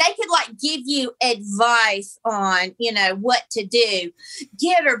 and they could give you advice on, what to do.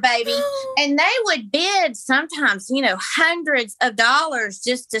 Get her, baby. And they would bid sometimes, hundreds of dollars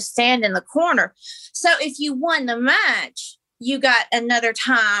just to stand in the corner. So if you won the match, you got another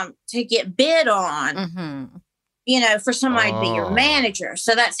time to get bid on, for somebody to be your manager.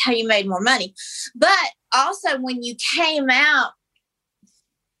 So that's how you made more money. But also when you came out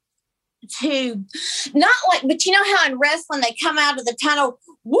to but you know how in wrestling they come out of the tunnel,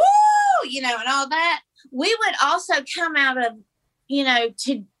 woo, and all that. We would also come out of,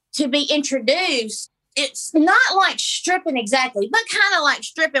 to be introduced. It's not like stripping exactly, but kind of like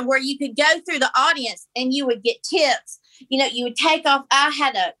stripping where you could go through the audience and you would get tips. You would take off. I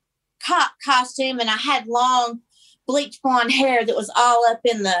had a cop costume and I had long bleach blonde hair that was all up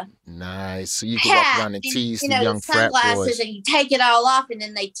in the nice. So you could walk around and tease the young frat boys. And you take it all off and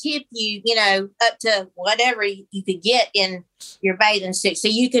then they tip you, up to whatever you could get in your bathing suit. So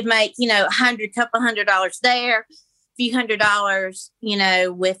you could make, couple $100 there, a few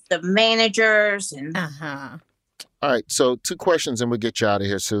 $100, with the managers and. All right, so 2 questions and we'll get you out of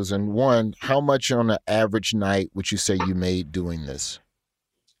here, Susan. 1, how much on an average night would you say you made doing this?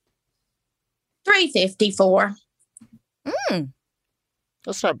 $354.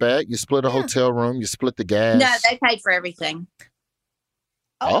 That's not bad. You split a hotel room, you split the gas. No, they paid for everything.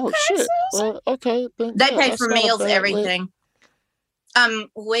 Oh, shit. Well, okay. They paid for meals, everything. I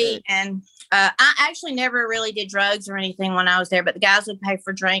actually never really did drugs or anything when I was there, but the guys would pay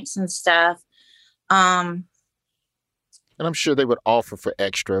for drinks and stuff. And I'm sure they would offer for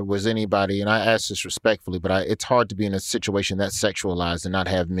extra. Was anybody, and I ask this respectfully, but it's hard to be in a situation that's sexualized and not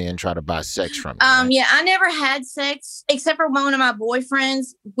have men try to buy sex from you. Right? Yeah, I never had sex except for one of my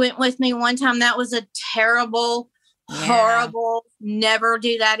boyfriends went with me one time. That was a terrible, horrible, never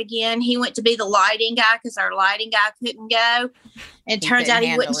do that again. He went to be the lighting guy because our lighting guy couldn't go. And it turns out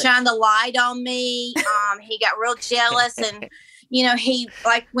he wouldn't shine the light on me. He got real jealous and... he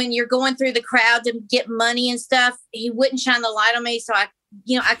when you're going through the crowd to get money and stuff, he wouldn't shine the light on me. So I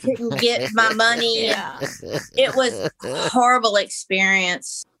couldn't get my money. It was a horrible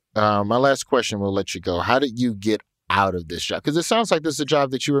experience. My last question, we'll let you go. How did you get out of this job? Because it sounds like this is a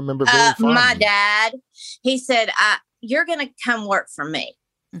job that you remember very fondly. My dad, he said, you're going to come work for me.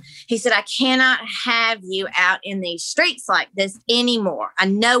 He said, I cannot have you out in these streets like this anymore. I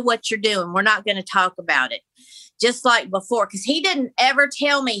know what you're doing. We're not going to talk about it. Just like before, because he didn't ever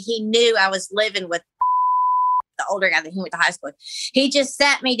tell me he knew I was living with the older guy that he went to high school with. He just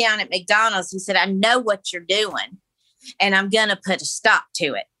sat me down at McDonald's. He said, I know what you're doing, and I'm going to put a stop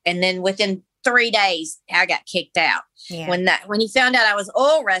to it. And then within 3 days, I got kicked out. Yeah. When he found out I was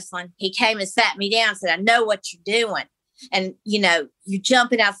oil wrestling, he came and sat me down and said, I know what you're doing. And, you're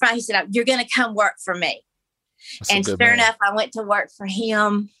jumping out front. He said, you're going to come work for me. That's and sure enough, I went to work for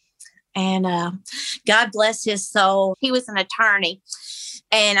him. And God bless his soul. He was an attorney.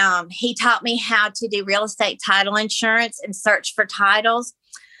 And he taught me how to do real estate title insurance and search for titles.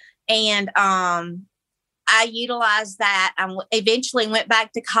 And I utilized that. I eventually went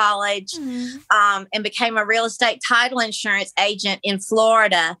back to college and became a real estate title insurance agent in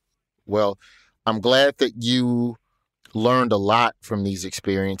Florida. Well, I'm glad that you learned a lot from these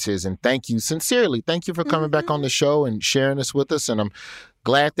experiences. And thank you, sincerely, thank you for coming back on the show and sharing this with us. And I'm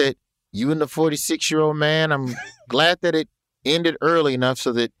glad that you and the 46-year-old man, I'm glad that it ended early enough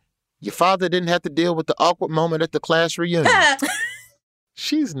so that your father didn't have to deal with the awkward moment at the class reunion.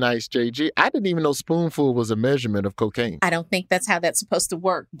 She's nice, JG. I didn't even know spoonful was a measurement of cocaine. I don't think that's how that's supposed to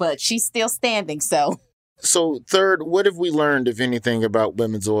work, but she's still standing, so. So, third, what have we learned, if anything, about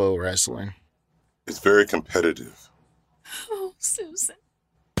women's oil wrestling? It's very competitive. Oh, Susan.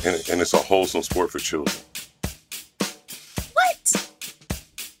 And it's a wholesome sport for children. What?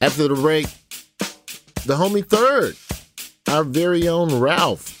 After the break, the homie Third, our very own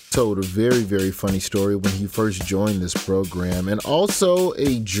Ralph, told a very, very funny story when he first joined this program, and also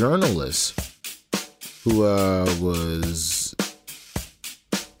a journalist who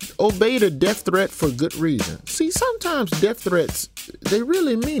obeyed a death threat for good reason. See, sometimes death threats, they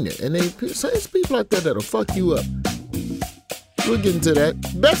really mean it, and it's people like that that'll fuck you up. We'll get into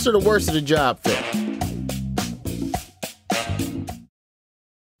that. Best or the worst of the job fair.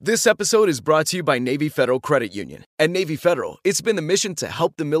 This episode is brought to you by Navy Federal Credit Union. At Navy Federal, it's been the mission to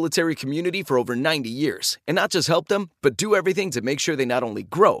help the military community for over 90 years. And not just help them, but do everything to make sure they not only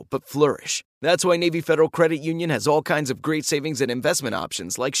grow, but flourish. That's why Navy Federal Credit Union has all kinds of great savings and investment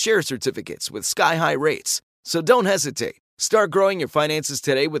options like share certificates with sky-high rates. So don't hesitate. Start growing your finances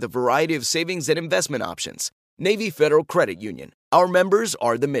today with a variety of savings and investment options. Navy Federal Credit Union. Our members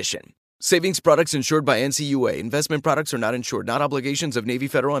are the mission. Savings products insured by NCUA. Investment products are not insured, not obligations of Navy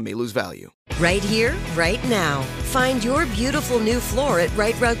Federal and may lose value. Right here, right now. Find your beautiful new floor at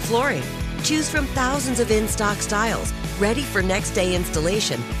Right Rug Flooring. Choose from thousands of in-stock styles, ready for next day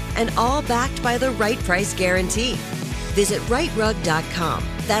installation, and all backed by the right price guarantee. Visit rightrug.com.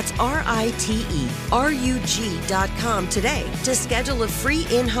 That's RITERUG.com today to schedule a free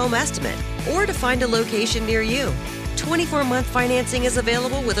in-home estimate or to find a location near you. 24-month financing is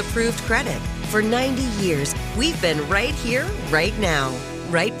available with approved credit. For 90 years, we've been right here, right now.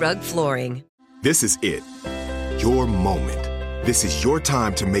 Right Rug Flooring. This is it. Your moment. This is your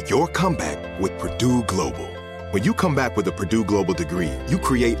time to make your comeback with Purdue Global. When you come back with a Purdue Global degree, you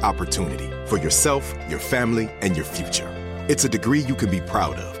create opportunity for yourself, your family, and your future. It's a degree you can be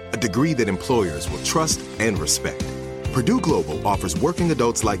proud of, a degree that employers will trust and respect. Purdue Global offers working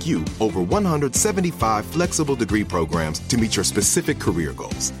adults like you over 175 flexible degree programs to meet your specific career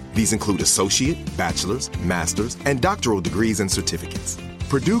goals. These include associate, bachelor's, master's, and doctoral degrees and certificates.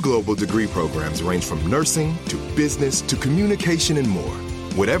 Purdue Global degree programs range from nursing to business to communication and more.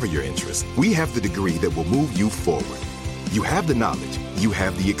 Whatever your interest, we have the degree that will move you forward. You have the knowledge, you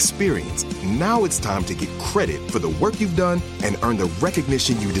have the experience. Now it's time to get credit for the work you've done and earn the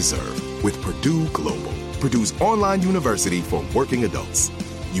recognition you deserve with Purdue Global, Purdue's online university for working adults.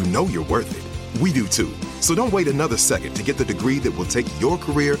 You know you're worth it. We do too. So don't wait another second to get the degree that will take your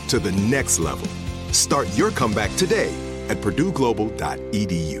career to the next level. Start your comeback today at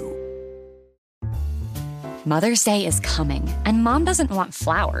purdueglobal.edu. Mother's Day is coming, and Mom doesn't want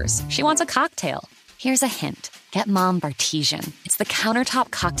flowers. She wants a cocktail. Here's a hint. Get Mom Bartesian. It's the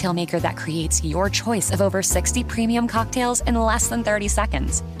countertop cocktail maker that creates your choice of over 60 premium cocktails in less than 30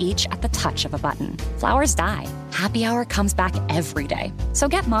 seconds, each at the touch of a button. Flowers die. Happy Hour comes back every day. So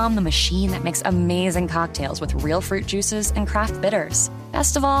get Mom the machine that makes amazing cocktails with real fruit juices and craft bitters.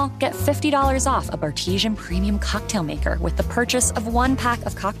 Best of all, get $50 off a Bartesian premium cocktail maker with the purchase of 1 pack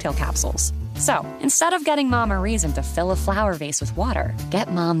of cocktail capsules. So, instead of getting Mom a reason to fill a flower vase with water,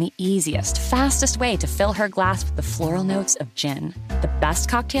 get Mom the easiest, fastest way to fill her glass with the floral notes of gin. The best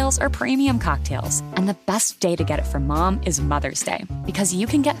cocktails are premium cocktails, and the best day to get it for Mom is Mother's Day, because you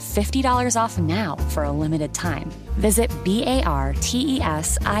can get $50 off now for a limited time. Visit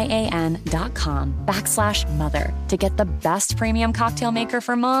BARTESIAN.com/mother to get the best premium cocktail maker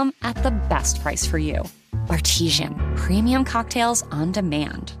for Mom at the best price for you. Bartesian, premium cocktails on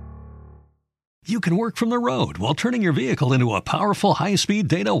demand. You can work from the road while turning your vehicle into a powerful high-speed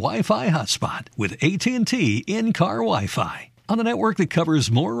data Wi-Fi hotspot with AT&T in-car Wi-Fi. On a network that covers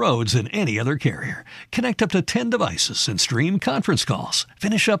more roads than any other carrier. Connect up to 10 devices and stream conference calls.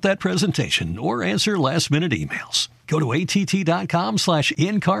 Finish up that presentation or answer last-minute emails. Go to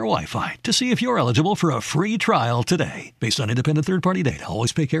att.com/in-car Wi-Fi to see if you're eligible for a free trial today. Based on independent third-party data,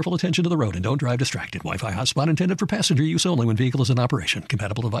 always pay careful attention to the road and don't drive distracted. Wi-Fi hotspot intended for passenger use only when vehicle is in operation.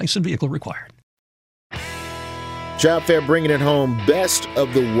 Compatible device and vehicle required. Job Fair bringing it home. Best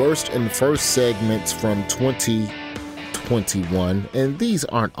of the worst and first segments from 2021. And these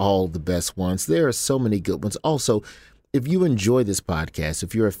aren't all the best ones. There are so many good ones. Also, if you enjoy this podcast,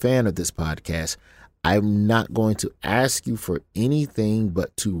 if you're a fan of this podcast, I'm not going to ask you for anything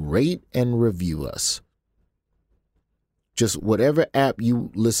but to rate and review us. Just whatever app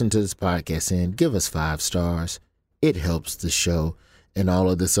you listen to this podcast in, give us 5 stars. It helps the show. And all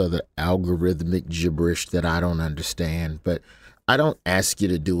of this other algorithmic gibberish that I don't understand. But I don't ask you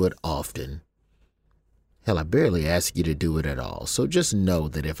to do it often. Hell, I barely ask you to do it at all. So just know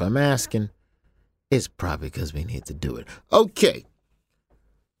that if I'm asking, it's probably because we need to do it. Okay.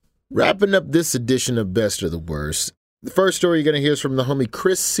 Wrapping up this edition of Best of the Worst. The first story you're going to hear is from the homie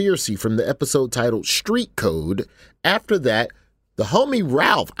Chris Searcy from the episode titled Street Code. After that, the homie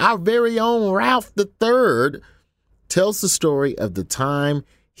Ralph, our very own Ralph III, tells the story of the time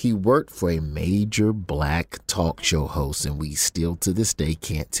he worked for a major black talk show host, and we still to this day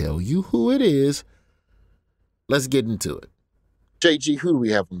can't tell you who it is. Let's get into it. JG, who do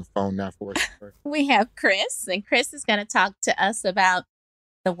we have on the phone now for us? We have Chris, and Chris is going to talk to us about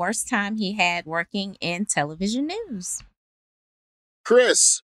the worst time he had working in television news.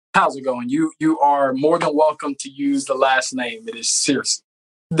 Chris. How's it going? You are more than welcome to use the last name. It is Searcy.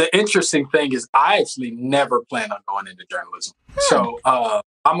 The interesting thing is I actually never planned on going into journalism. So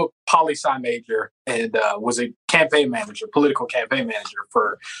I'm a poli-sci major and was a political campaign manager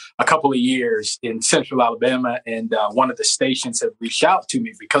for a couple of years in Central Alabama. And one of the stations had reached out to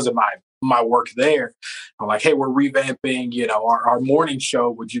me because of my work there. I'm like, hey, we're revamping, our morning show.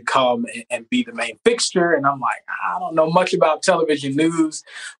 Would you come and be the main fixture? And I'm like, I don't know much about television news,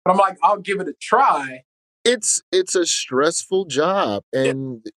 but I'm like, I'll give it a try. It's a stressful job.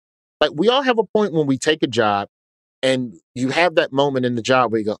 And like we all have a point when we take a job and you have that moment in the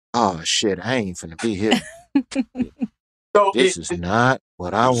job where you go, oh shit, I ain't finna be here. This is not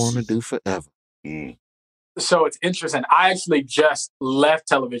what I want to do forever. So it's interesting. I actually just left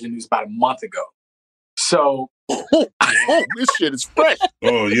television news about a month ago. So this shit is fresh.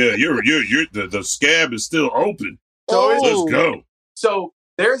 Oh yeah, you're the scab is still open. So let's go. So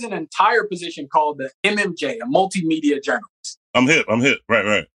there's an entire position called the MMJ, a multimedia journalist. I'm hip.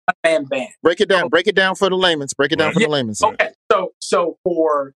 Right. Man band. Break it down for the layman's. The layman's. Okay. So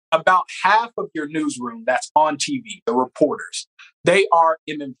for about half of your newsroom that's on TV, the reporters, they are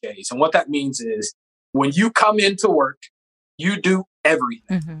MMJs. And what that means is when you come into work, you do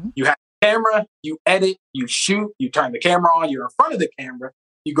everything. Mm-hmm. You have a camera, you edit, you shoot, you turn the camera on, you're in front of the camera,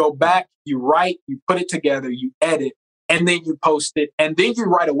 you go back, you write, you put it together, you edit, and then you post it, and then you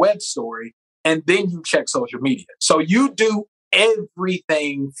write a web story, and then you check social media. So you do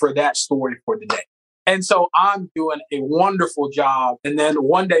everything for that story for the day. And so I'm doing a wonderful job. And then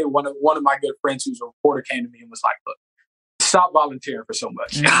one day, one of my good friends who's a reporter came to me and was like, look, stop volunteering for so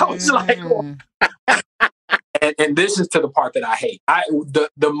much. And I was like, and this is to the part that I hate.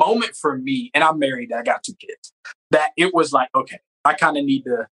 The moment for me, and I'm married, I got 2 kids, that it was like, okay, I kind of need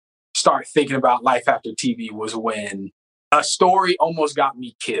to start thinking about life after TV was when a story almost got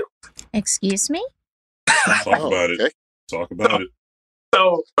me killed. Excuse me? Talk about it.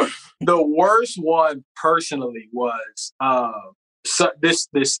 So the worst one personally was this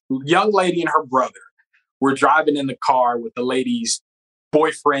young lady and her brother were driving in the car with the lady's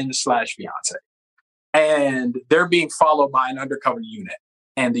boyfriend/fiance. And they're being followed by an undercover unit.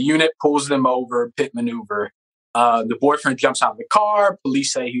 And the unit pulls them over, pit maneuver. The boyfriend jumps out of the car.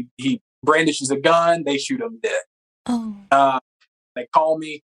 Police say he brandishes a gun. They shoot him dead. Oh. They call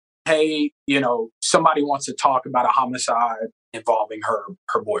me. Hey, somebody wants to talk about a homicide involving her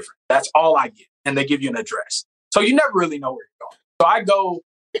boyfriend. That's all I get. And they give you an address. So you never really know where you're going. So I go.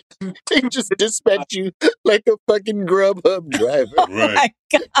 They just dispatch you like a fucking Grubhub driver. Right.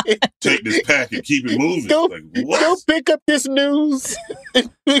 Take this pack and keep it moving. Go pick up this news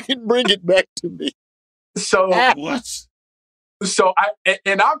and bring it back to me. So what? So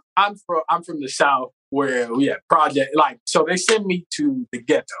I'm from the South where we have project so they send me to the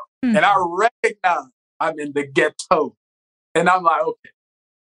ghetto. Mm-hmm. And I recognize I'm in the ghetto. And I'm like, okay.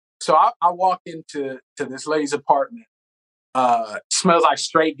 So I walk into this lady's apartment. Smells like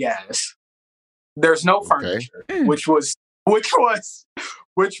straight gas. There's no furniture, which was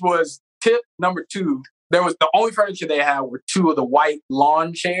tip number 2. There was the only furniture they had were 2 of the white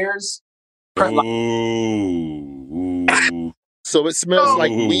lawn chairs. Ooh. So it smells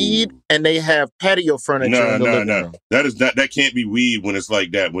like weed, and they have patio furniture in the living room. That can't be weed when it's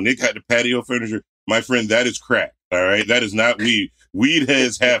like that. When they got the patio furniture, my friend, that is crack. All right, that is not weed. Weed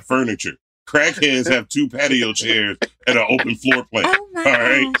heads have furniture. Crackheads have 2 patio chairs and an open floor plan. Oh my all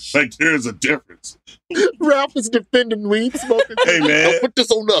right, gosh. like there's a difference. Ralph is defending weed smoking. Hey man, don't put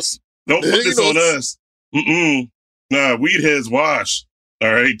this on us. Don't put this on us. Nah, weed heads wash.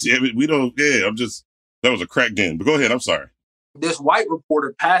 All right, damn it, we don't. Yeah, that was a crack den. But go ahead. I'm sorry. This white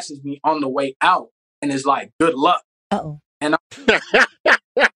reporter passes me on the way out and is like, "Good luck." Uh-oh. And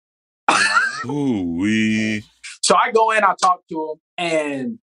so I go in, I talk to him,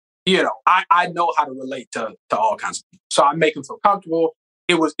 and I know how to relate to all kinds of people. So I make him feel comfortable.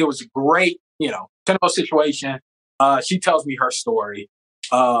 It was a great, technical situation. She tells me her story.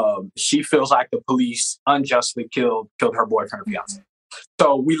 she feels like the police unjustly killed her boyfriend or fiance.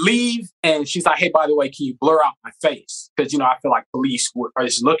 So we leave, and she's like, "Hey, by the way, can you blur out my face? Because I feel like police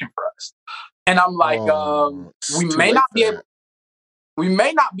is looking for us." And I'm like, "We may not be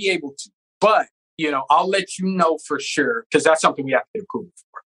able to, but I'll let you know for sure because that's something we have to get approval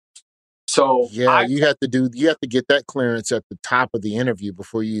for." So yeah, you have to get that clearance at the top of the interview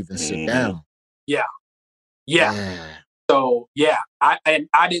before you even sit down. Yeah. So I didn't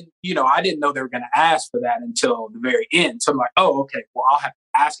know they were going to ask for that until the very end. So I'm like, oh, okay, well, I'll have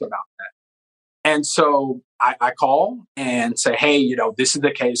to ask about that. And so I call and say, hey, this is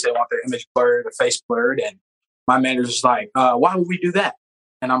the case. They want their image blurred, their face blurred. And my manager's like, why would we do that?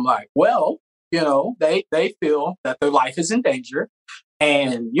 And I'm like, well, they feel that their life is in danger.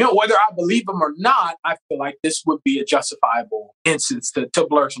 And, whether I believe them or not, I feel like this would be a justifiable instance to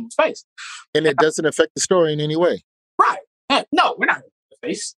blur someone's face. And it doesn't affect the story in any way. Right. No, we're not in the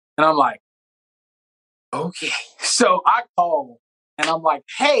face. And I'm like, okay. So I call and I'm like,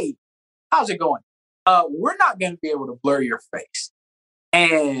 hey, how's it going? We're not going to be able to blur your face.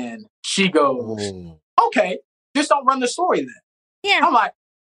 And she goes, okay, just don't run the story then. Yeah. I'm like,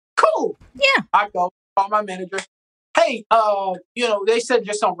 cool. Yeah. I go call my manager. Hey, they said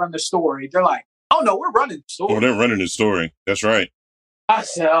just don't run the story. They're like, oh no, we're running the story. Oh, they're running the story. That's right. I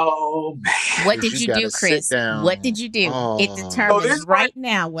said, oh man. What did you do, Chris? What did you do? It determines right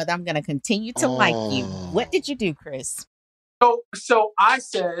now whether I'm going to continue to like you. What did you do, Chris? So I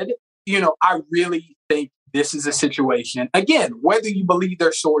said, I really think this is a situation, again, whether you believe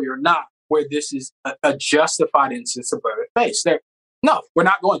their story or not, where this is a justified instance of blurred face. No, we're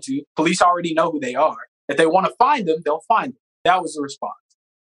not going to. Police already know who they are. If they want to find them, they'll find them. That was the response.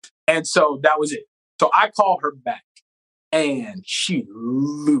 And so that was it. So I call her back and she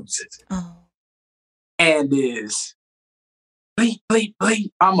loses it. Oh. And is, bleep, bleep,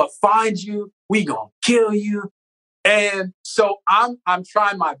 bleep, I'm going to find you. We going to kill you. And so I'm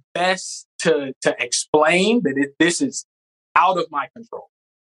trying my best to explain that this is out of my control.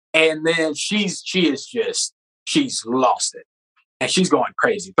 And then she's lost it. And she's going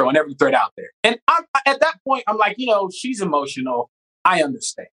crazy, throwing every thread out there. And at that point, I'm like, she's emotional. I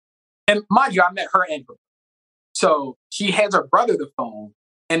understand. And mind you, I met her and her brother. So she hands her brother the phone,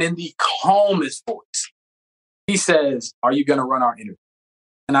 and in the calmest voice, he says, are you going to run our interview?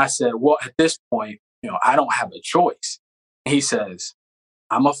 And I said, well, at this point, I don't have a choice. And he says,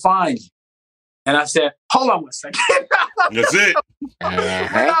 I'm going to find you. And I said, hold on one second. That's it. When I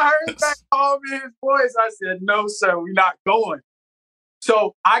heard that calm in his voice, I said, no, sir, we're not going.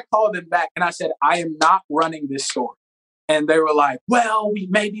 So I called him back and I said, I am not running this story. And they were like, well,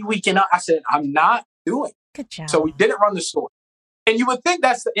 maybe we can. I said, I'm not doing it. Good job. So we didn't run the story. And you would think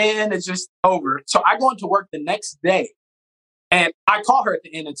that's the end. It's just over. So I go into work the next day and I call her at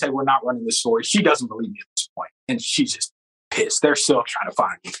the end and say, we're not running the story. She doesn't believe me at this point. And she's just pissed. They're still trying to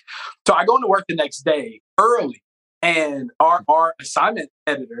find me. So I go into work the next day early and our assignment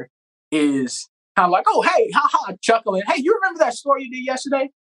editor is kind of like, oh, hey, haha, chuckling. Hey, you remember that story you did yesterday?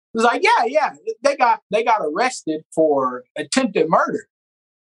 It was like, yeah. They got arrested for attempted murder.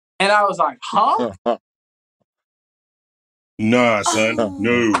 And I was like, huh? Nah, son.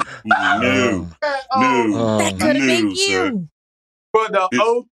 No. That could have been you. Son. For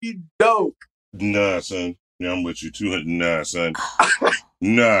the okie doke. Nah, son. Yeah, I'm with you. 200. Nah, son.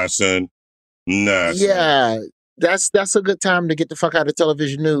 Nah, son. Nah, son. Yeah, that's a good time to get the fuck out of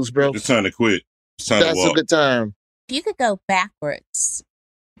television news, bro. It's time to quit. It's time to walk. A good time. If you could go backwards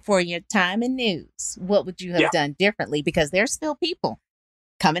for your time in news, what would you have done differently? Because there's still people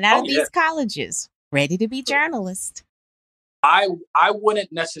coming out of these colleges ready to be journalists. I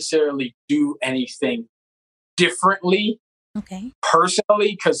wouldn't necessarily do anything differently,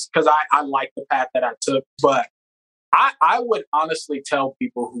 personally, because I like the path that I took. But I would honestly tell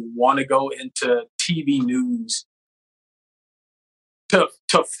people who want to go into TV news to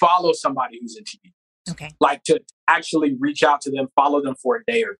follow somebody who's in TV. Okay. Like to actually reach out to them, follow them for a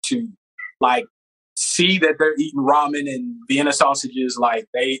day or two, like see that they're eating ramen and Vienna sausages. Like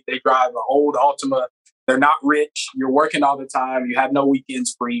they drive an old Altima. They're not rich. You're working all the time. You have no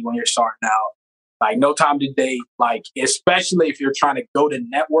weekends free when you're starting out. Like no time to date. Like especially if you're trying to go to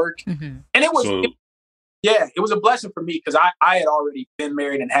network. Mm-hmm. And it was, it was a blessing for me because I had already been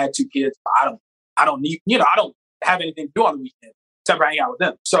married and had 2 kids. I don't need, I don't have anything to do on the weekend except for hang out with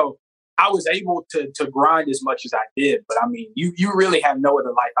them. So I was able to grind as much as I did. But I mean, you really have no other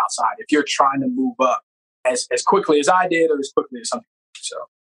life outside if you're trying to move up as quickly as I did or as quickly as some people.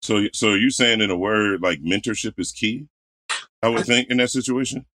 So you saying in a word, like mentorship is key, I would think in that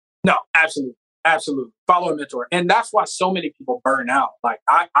situation? No, absolutely. Absolutely. Follow a mentor. And that's why so many people burn out. Like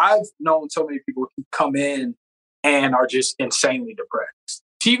I've known so many people who come in and are just insanely depressed.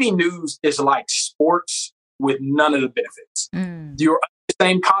 TV news is like sports with none of the benefits. You're under the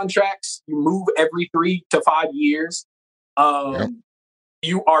same contracts. You move every 3 to 5 years.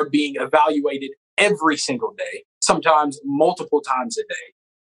 You are being evaluated every single day, sometimes multiple times a day.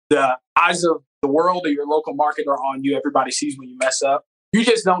 The eyes of the world or your local market are on you. Everybody sees when you mess up. You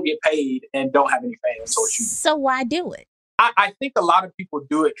just don't get paid and don't have any fans. So why do it? I think a lot of people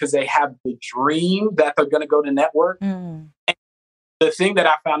do it because they have the dream that they're going to go to network. And the thing that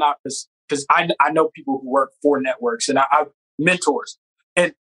I found out is because I know people who work for networks and I mentors.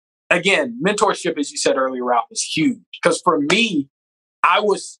 And again, mentorship, as you said earlier, Ralph, is huge. Because for me, I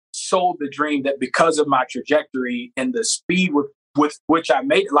was sold the dream that because of my trajectory and the speed with which I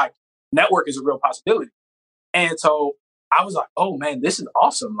made it, like network is a real possibility. And so I was like, oh man, this is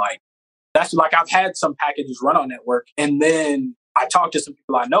awesome. Like that's like, I've had some packages run on network. And then I talked to some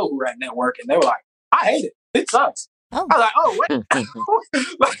people I know who were at network and they were like, I hate it. It sucks. I was like, oh,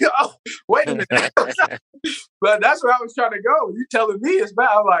 wait a minute. But that's where I was trying to go. You telling me it's bad.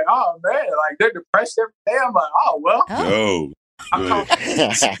 I'm like, oh man, like they're depressed every day. I'm like, oh, well.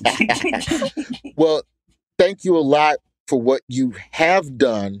 Well, thank you a lot for what you have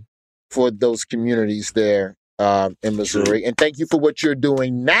done for those communities there in Missouri. And thank you for what you're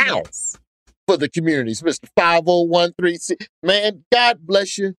doing now for the communities. Mr. 5013. Man, God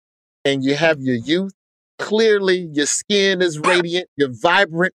bless you. And you have your youth. Clearly, your skin is radiant. You're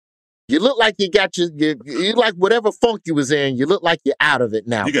vibrant. You look like you got you like whatever funk you was in. You look like you're out of it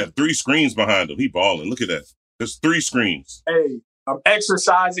now. He got 3 screens behind him. He balling. Look at that. There's 3 screens. Hey, I'm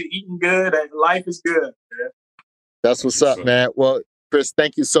exercising, eating good, and life is good. Man. That's what's up, man. Well, Chris,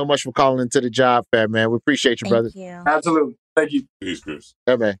 thank you so much for calling into the job fair, man. We appreciate you, brother. Thank you. Absolutely. Thank you. Peace, Chris.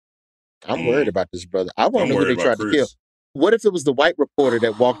 Yeah, man. I'm worried about this, brother. I want to know who they tried to kill. What if it was the white reporter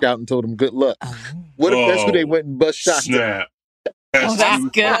that walked out and told him good luck? What if that's who they went and bust shots? Snap. That's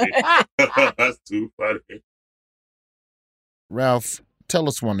good. That's too funny. Ralph, tell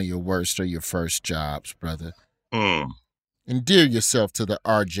us one of your worst or your first jobs, brother. Endear yourself to the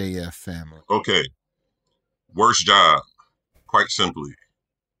RJF family. Okay. Worst job, quite simply,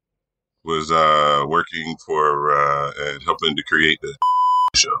 was working for and helping to create the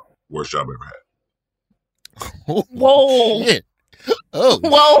show. Worst job I ever had. Whoa. Shit. Oh,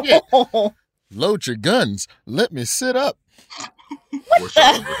 whoa. Shit. Load your guns. Let me sit up. Worst job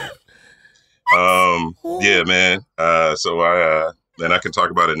I ever had. Yeah, man. So I can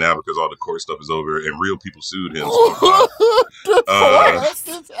talk about it now because all the court stuff is over and real people sued him.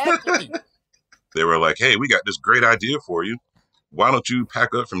 They were like, hey, we got this great idea for you. Why don't you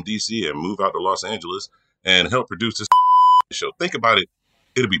pack up from DC and move out to Los Angeles and help produce this show? Think about it.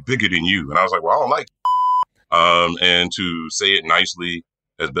 It'll be bigger than you. And I was like, well, I don't like it. And to say it nicely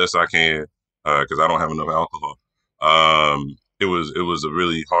as best I can, because I don't have enough alcohol. It was a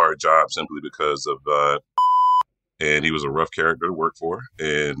really hard job simply because of and he was a rough character to work for.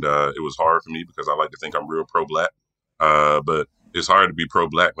 And it was hard for me because I like to think I'm real pro-black. But it's hard to be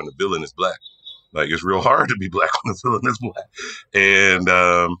pro-black when the villain is black. Like, it's real hard to be black when the villain is black. And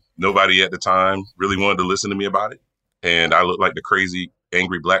nobody at the time really wanted to listen to me about it. And I looked like the crazy,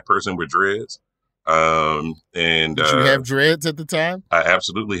 angry black person with dreads. Did you have dreads at the time? I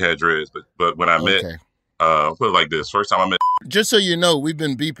absolutely had dreads. But when I met, put it like this, first time I met. Just so you know, we've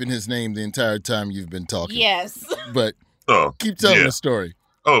been beeping his name the entire time you've been talking. Yes. But keep telling the story.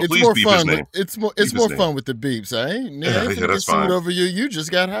 Oh, it's please more beep fun his name. It's more fun with the beeps. I ain't that's fine. over you. You just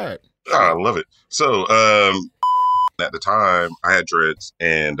got hired. Oh, I love it. So at the time, I had dreads,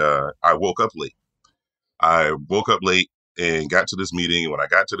 and I woke up late. And got to this meeting. And when I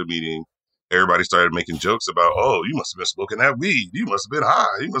got to the meeting, everybody started making jokes about, oh, you must have been smoking that weed. You must have been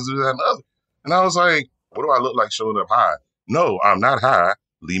high. You must have been that other. And I was like, what do I look like showing up high? No, I'm not high.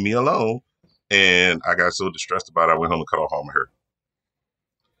 Leave me alone. And I got so distressed about it, I went home and cut off all my hair.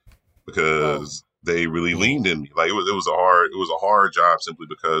 Because they really leaned in me. Like it was a hard job simply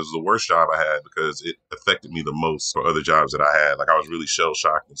because it was the worst job I had because it affected me the most for other jobs that I had. Like I was really shell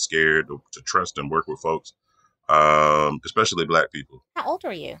shocked and scared to trust and work with folks, especially black people. How old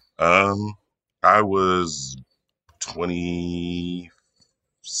were you? I was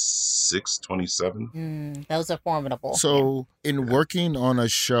 26, 27. Those are formidable. So in working on a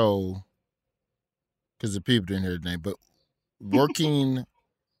show, because the people didn't hear the name, but working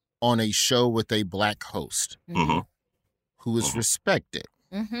on a show with a black host who is respected.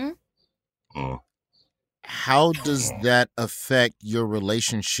 How does that affect your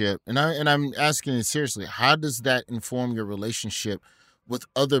relationship? And I'm asking it seriously. How does that inform your relationship with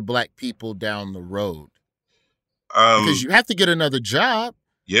other black people down the road? Because you have to get another job.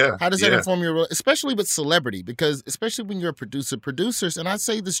 Yeah. How does that inform your, especially with celebrity? Because especially when you're a producer, producers, and I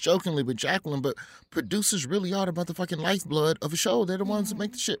say this jokingly with Jacqueline, but producers really are the motherfucking lifeblood of a show. They're the ones that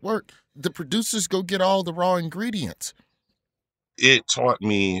make the shit work. The producers go get all the raw ingredients. It taught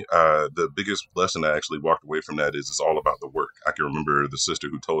me the biggest lesson I actually walked away from that is it's all about the work. I can remember the sister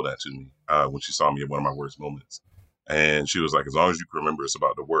who told that to me when she saw me at one of my worst moments. And she was like, as long as you can remember it's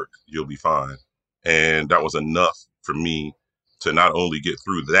about the work, you'll be fine. And that was enough for me to not only get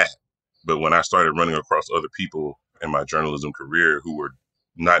through that, but when I started running across other people in my journalism career who were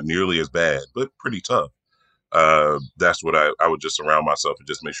not nearly as bad, but pretty tough, that's what I would just surround myself and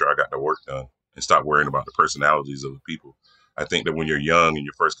just make sure I got the work done and stop worrying about the personalities of the people. I think that when you're young and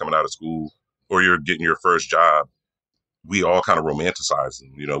you're first coming out of school or you're getting your first job, we all kind of romanticize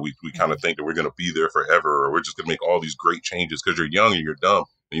them. You know, we kind of think that we're going to be there forever or we're just going to make all these great changes because you're young and you're dumb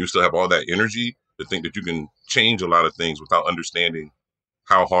and you still have all that energy to think that you can change a lot of things without understanding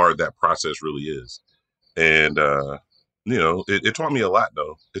how hard that process really is. And, you know, it taught me a lot,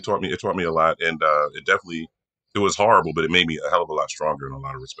 though. It taught me a lot. And it was horrible, but it made me a hell of a lot stronger in a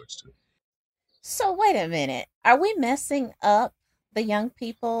lot of respects, too. So wait a minute. Are we messing up the young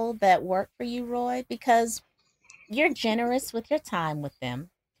people that work for you, Roy? Because you're generous with your time with them.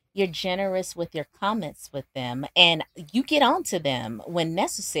 You're generous with your comments with them. And you get on to them when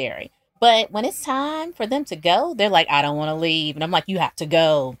necessary. But when it's time for them to go, they're like, I don't want to leave. And I'm like, you have to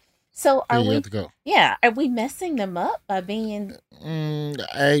go. So are we? Have to go. Yeah. Are we messing them up by being?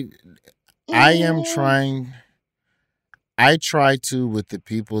 I am trying. I try to, with the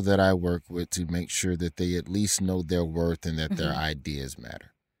people that I work with, to make sure that they at least know their worth and that their ideas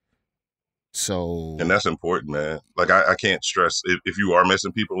matter. So, and that's important, man. Like I can't stress if you are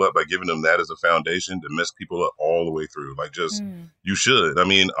messing people up by giving them that as a foundation to mess people up all the way through. Like you should. I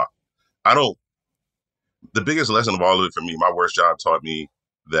mean, the biggest lesson of all of it for me, my worst job taught me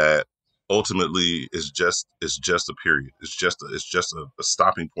that ultimately it's just a period. It's just a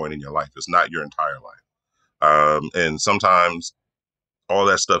stopping point in your life. It's not your entire life. And sometimes all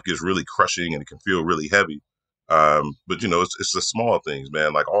that stuff gets really crushing and it can feel really heavy. But you know, it's the small things,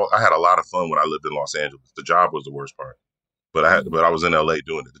 man. Like I had a lot of fun when I lived in Los Angeles. The job was the worst part, but I was in LA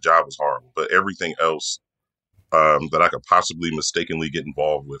doing it. The job was horrible, but everything else that I could possibly mistakenly get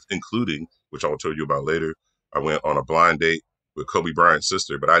involved with, including, which I will tell you about later, I went on a blind date with Kobe Bryant's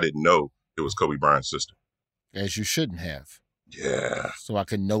sister, but I didn't know it was Kobe Bryant's sister. As you shouldn't have. Yeah. So I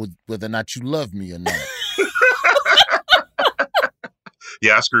can know whether or not you love me or not.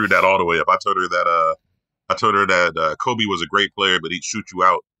 Yeah, I screwed that all the way up. I told her that Kobe was a great player, but he'd shoot you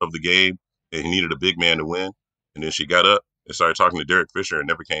out of the game, and he needed a big man to win. And then she got up and started talking to Derek Fisher and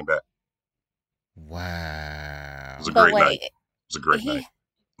never came back. Wow. It was a great night. It was a great night. It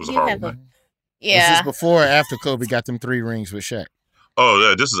was a horrible night. Yeah. Was this before or after Kobe got them 3 rings with Shaq? Oh,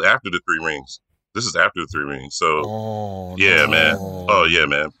 yeah, this is after the 3 rings. So, yeah, man. Oh, yeah,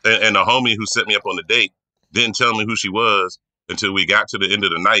 man. And the homie who set me up on the date didn't tell me who she was until we got to the end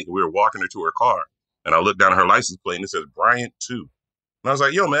of the night and we were walking her to her car. And I looked down at her license plate and it says Bryant 2. And I was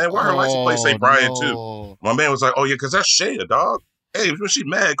like, yo, man, why her license plate say Bryant 2? My man was like, oh, yeah, because that's Shea, dog. Hey, she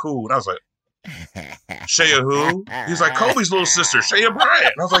mad cool. And I was like, Shea who? He's like, Kobe's little sister, Shea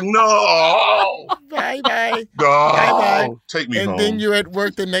Bryant. And I was like, no. Bye-bye. No. Bye-bye. Take me home. And then you're at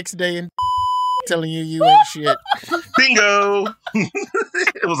work the next day and telling you ain't shit. Bingo.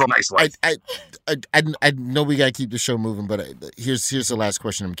 It was a nice life. I know we got to keep the show moving, but here's the last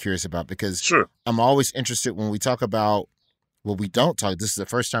question I'm curious about because sure. I'm always interested when we talk about, well, we don't talk. This is the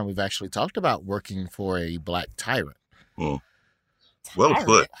first time we've actually talked about working for a black tyrant. Well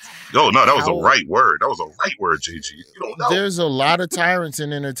put. Oh, no, that was the right word. That was a right word, JG. You don't know. There's a lot of tyrants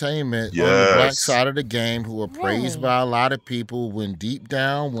in entertainment on the black side of the game who are praised by a lot of people when deep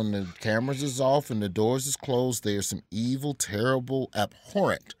down, when the cameras is off and the doors is closed, there's some evil, terrible,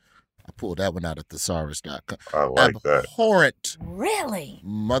 abhorrent. I pulled that one out of thesaurus.com. I like that. Abhorrent. Really?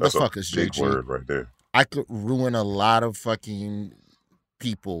 Motherfuckers, That's a big JG. word right there. I could ruin a lot of fucking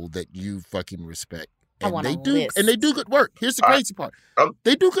people that you fucking respect. And they do good work. Here's the crazy part.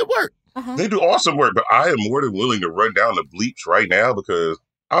 They do good work. They do awesome work, but I am more than willing to run down the bleeps right now because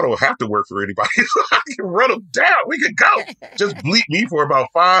I don't have to work for anybody. So I can run them down. We can go. Just bleep me for about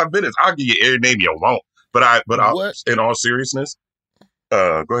 5 minutes. I'll give you every name you want. But in all seriousness,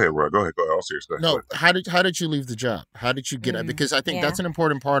 go ahead, Roy. Go ahead. All seriousness. No, how did you leave the job? How did you get it? Because I think that's an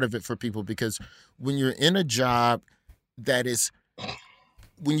important part of it for people because when you're in a job that is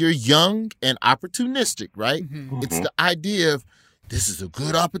when you're young and opportunistic, right? Mm-hmm. It's the idea of this is a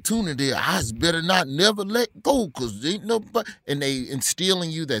good opportunity. I better not never let go because ain't nobody. And they instill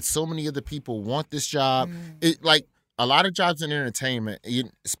in you that so many other people want this job. It like a lot of jobs in entertainment,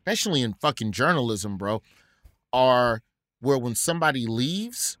 especially in fucking journalism, bro, are where when somebody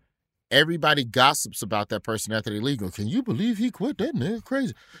leaves, everybody gossips about that person after they leave. Go, can you believe he quit? That nigga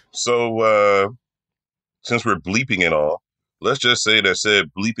crazy. So since we're bleeping it all, let's just say that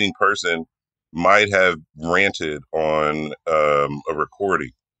said bleeping person might have ranted on a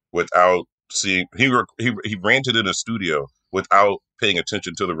recording without seeing. He ranted in a studio without paying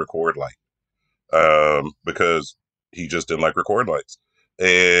attention to the record light because he just didn't like record lights,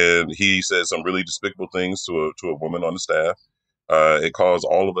 and he said some really despicable things to a woman on the staff. It caused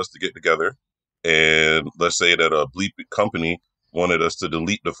all of us to get together, and let's say that a bleeping company wanted us to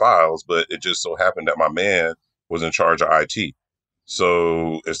delete the files, but it just so happened that my man was in charge of IT.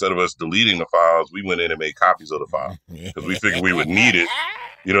 So instead of us deleting the files, we went in and made copies of the file because we figured we would need it.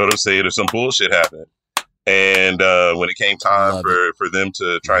 You know what I'm saying? If some bullshit happened. And when it came time for them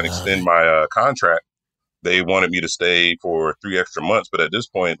to try and extend my contract, they wanted me to stay for 3 extra months. But at this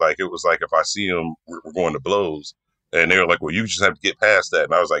point, like, it was like, if I see them, we're going to blows. And they were like, well, you just have to get past that.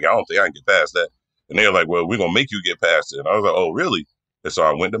 And I was like, I don't think I can get past that. And they were like, well, we're going to make you get past it. And I was like, oh, really? And so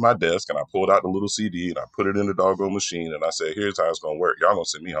I went to my desk and I pulled out the little CD and I put it in the doggone machine. And I said, here's how it's going to work. Y'all going to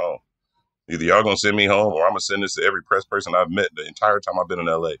send me home. Either y'all going to send me home or I'm going to send this to every press person I've met the entire time I've been in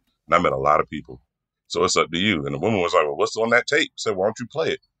LA. And I met a lot of people. So it's up to you. And the woman was like, well, what's on that tape? I said, why don't you play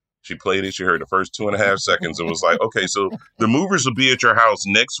it? She played it. She heard the first 2.5 seconds and was like, okay, so the movers will be at your house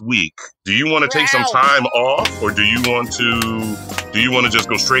next week. Do you want to take some time off, or do you want to just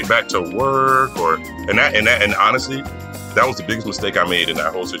go straight back to work? And honestly, that was the biggest mistake I made in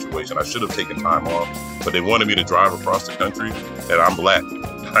that whole situation. I should have taken time off, but they wanted me to drive across the country, and I'm black.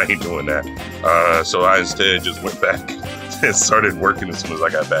 I ain't doing that. So I instead just went back and started working as soon as I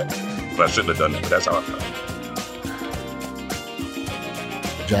got back. But I shouldn't have done that, but that's how I felt.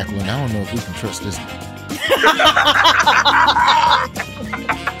 Jacqueline, I don't know if we can trust this. We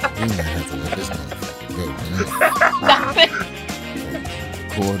might have to let this motherfucker go, man.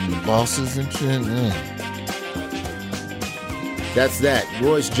 According to bosses and shit, That's that.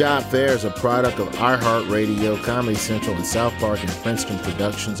 Roy's Job Fair is a product of iHeartRadio, Comedy Central, and South Park and Princeton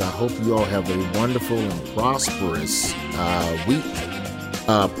Productions. I hope you all have a wonderful and prosperous week.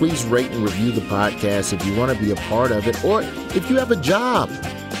 Please rate and review the podcast if you want to be a part of it, or if you have a job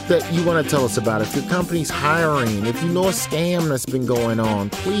that you want to tell us about. If your company's hiring, if you know a scam that's been going on,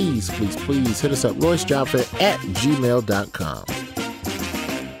 please hit us up, roycejobfair@gmail.com.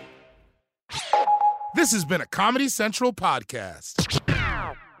 This has been a Comedy Central podcast.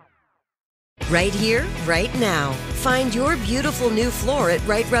 Right here, right now. Find your beautiful new floor at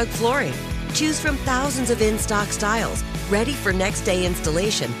Right Rug Flooring. Choose from thousands of in-stock styles, ready for next day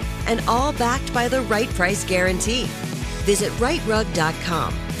installation, and all backed by the right price guarantee. Visit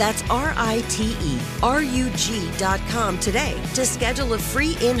rightrug.com. That's RITERUG.com today to schedule a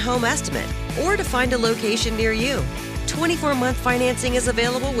free in-home estimate or to find a location near you. 24-month financing is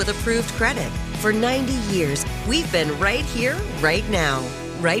available with approved credit. For 90 years, we've been right here, right now.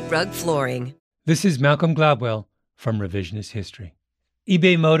 Right Rug Flooring. This is Malcolm Gladwell from Revisionist History.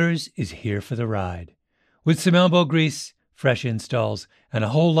 eBay Motors is here for the ride. With some elbow grease, fresh installs, and a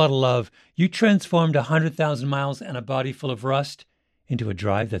whole lot of love, you transformed 100,000 miles and a body full of rust into a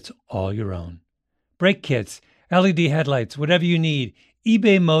drive that's all your own. Brake kits, LED headlights, whatever you need,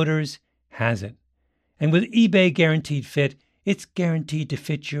 eBay Motors has it. And with eBay Guaranteed Fit, it's guaranteed to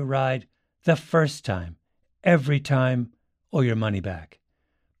fit your ride the first time, every time, or your money back.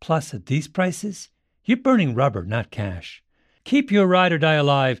 Plus, at these prices, you're burning rubber, not cash. Keep your ride or die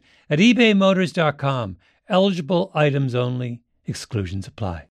alive at ebaymotors.com. Eligible items only. Exclusions apply.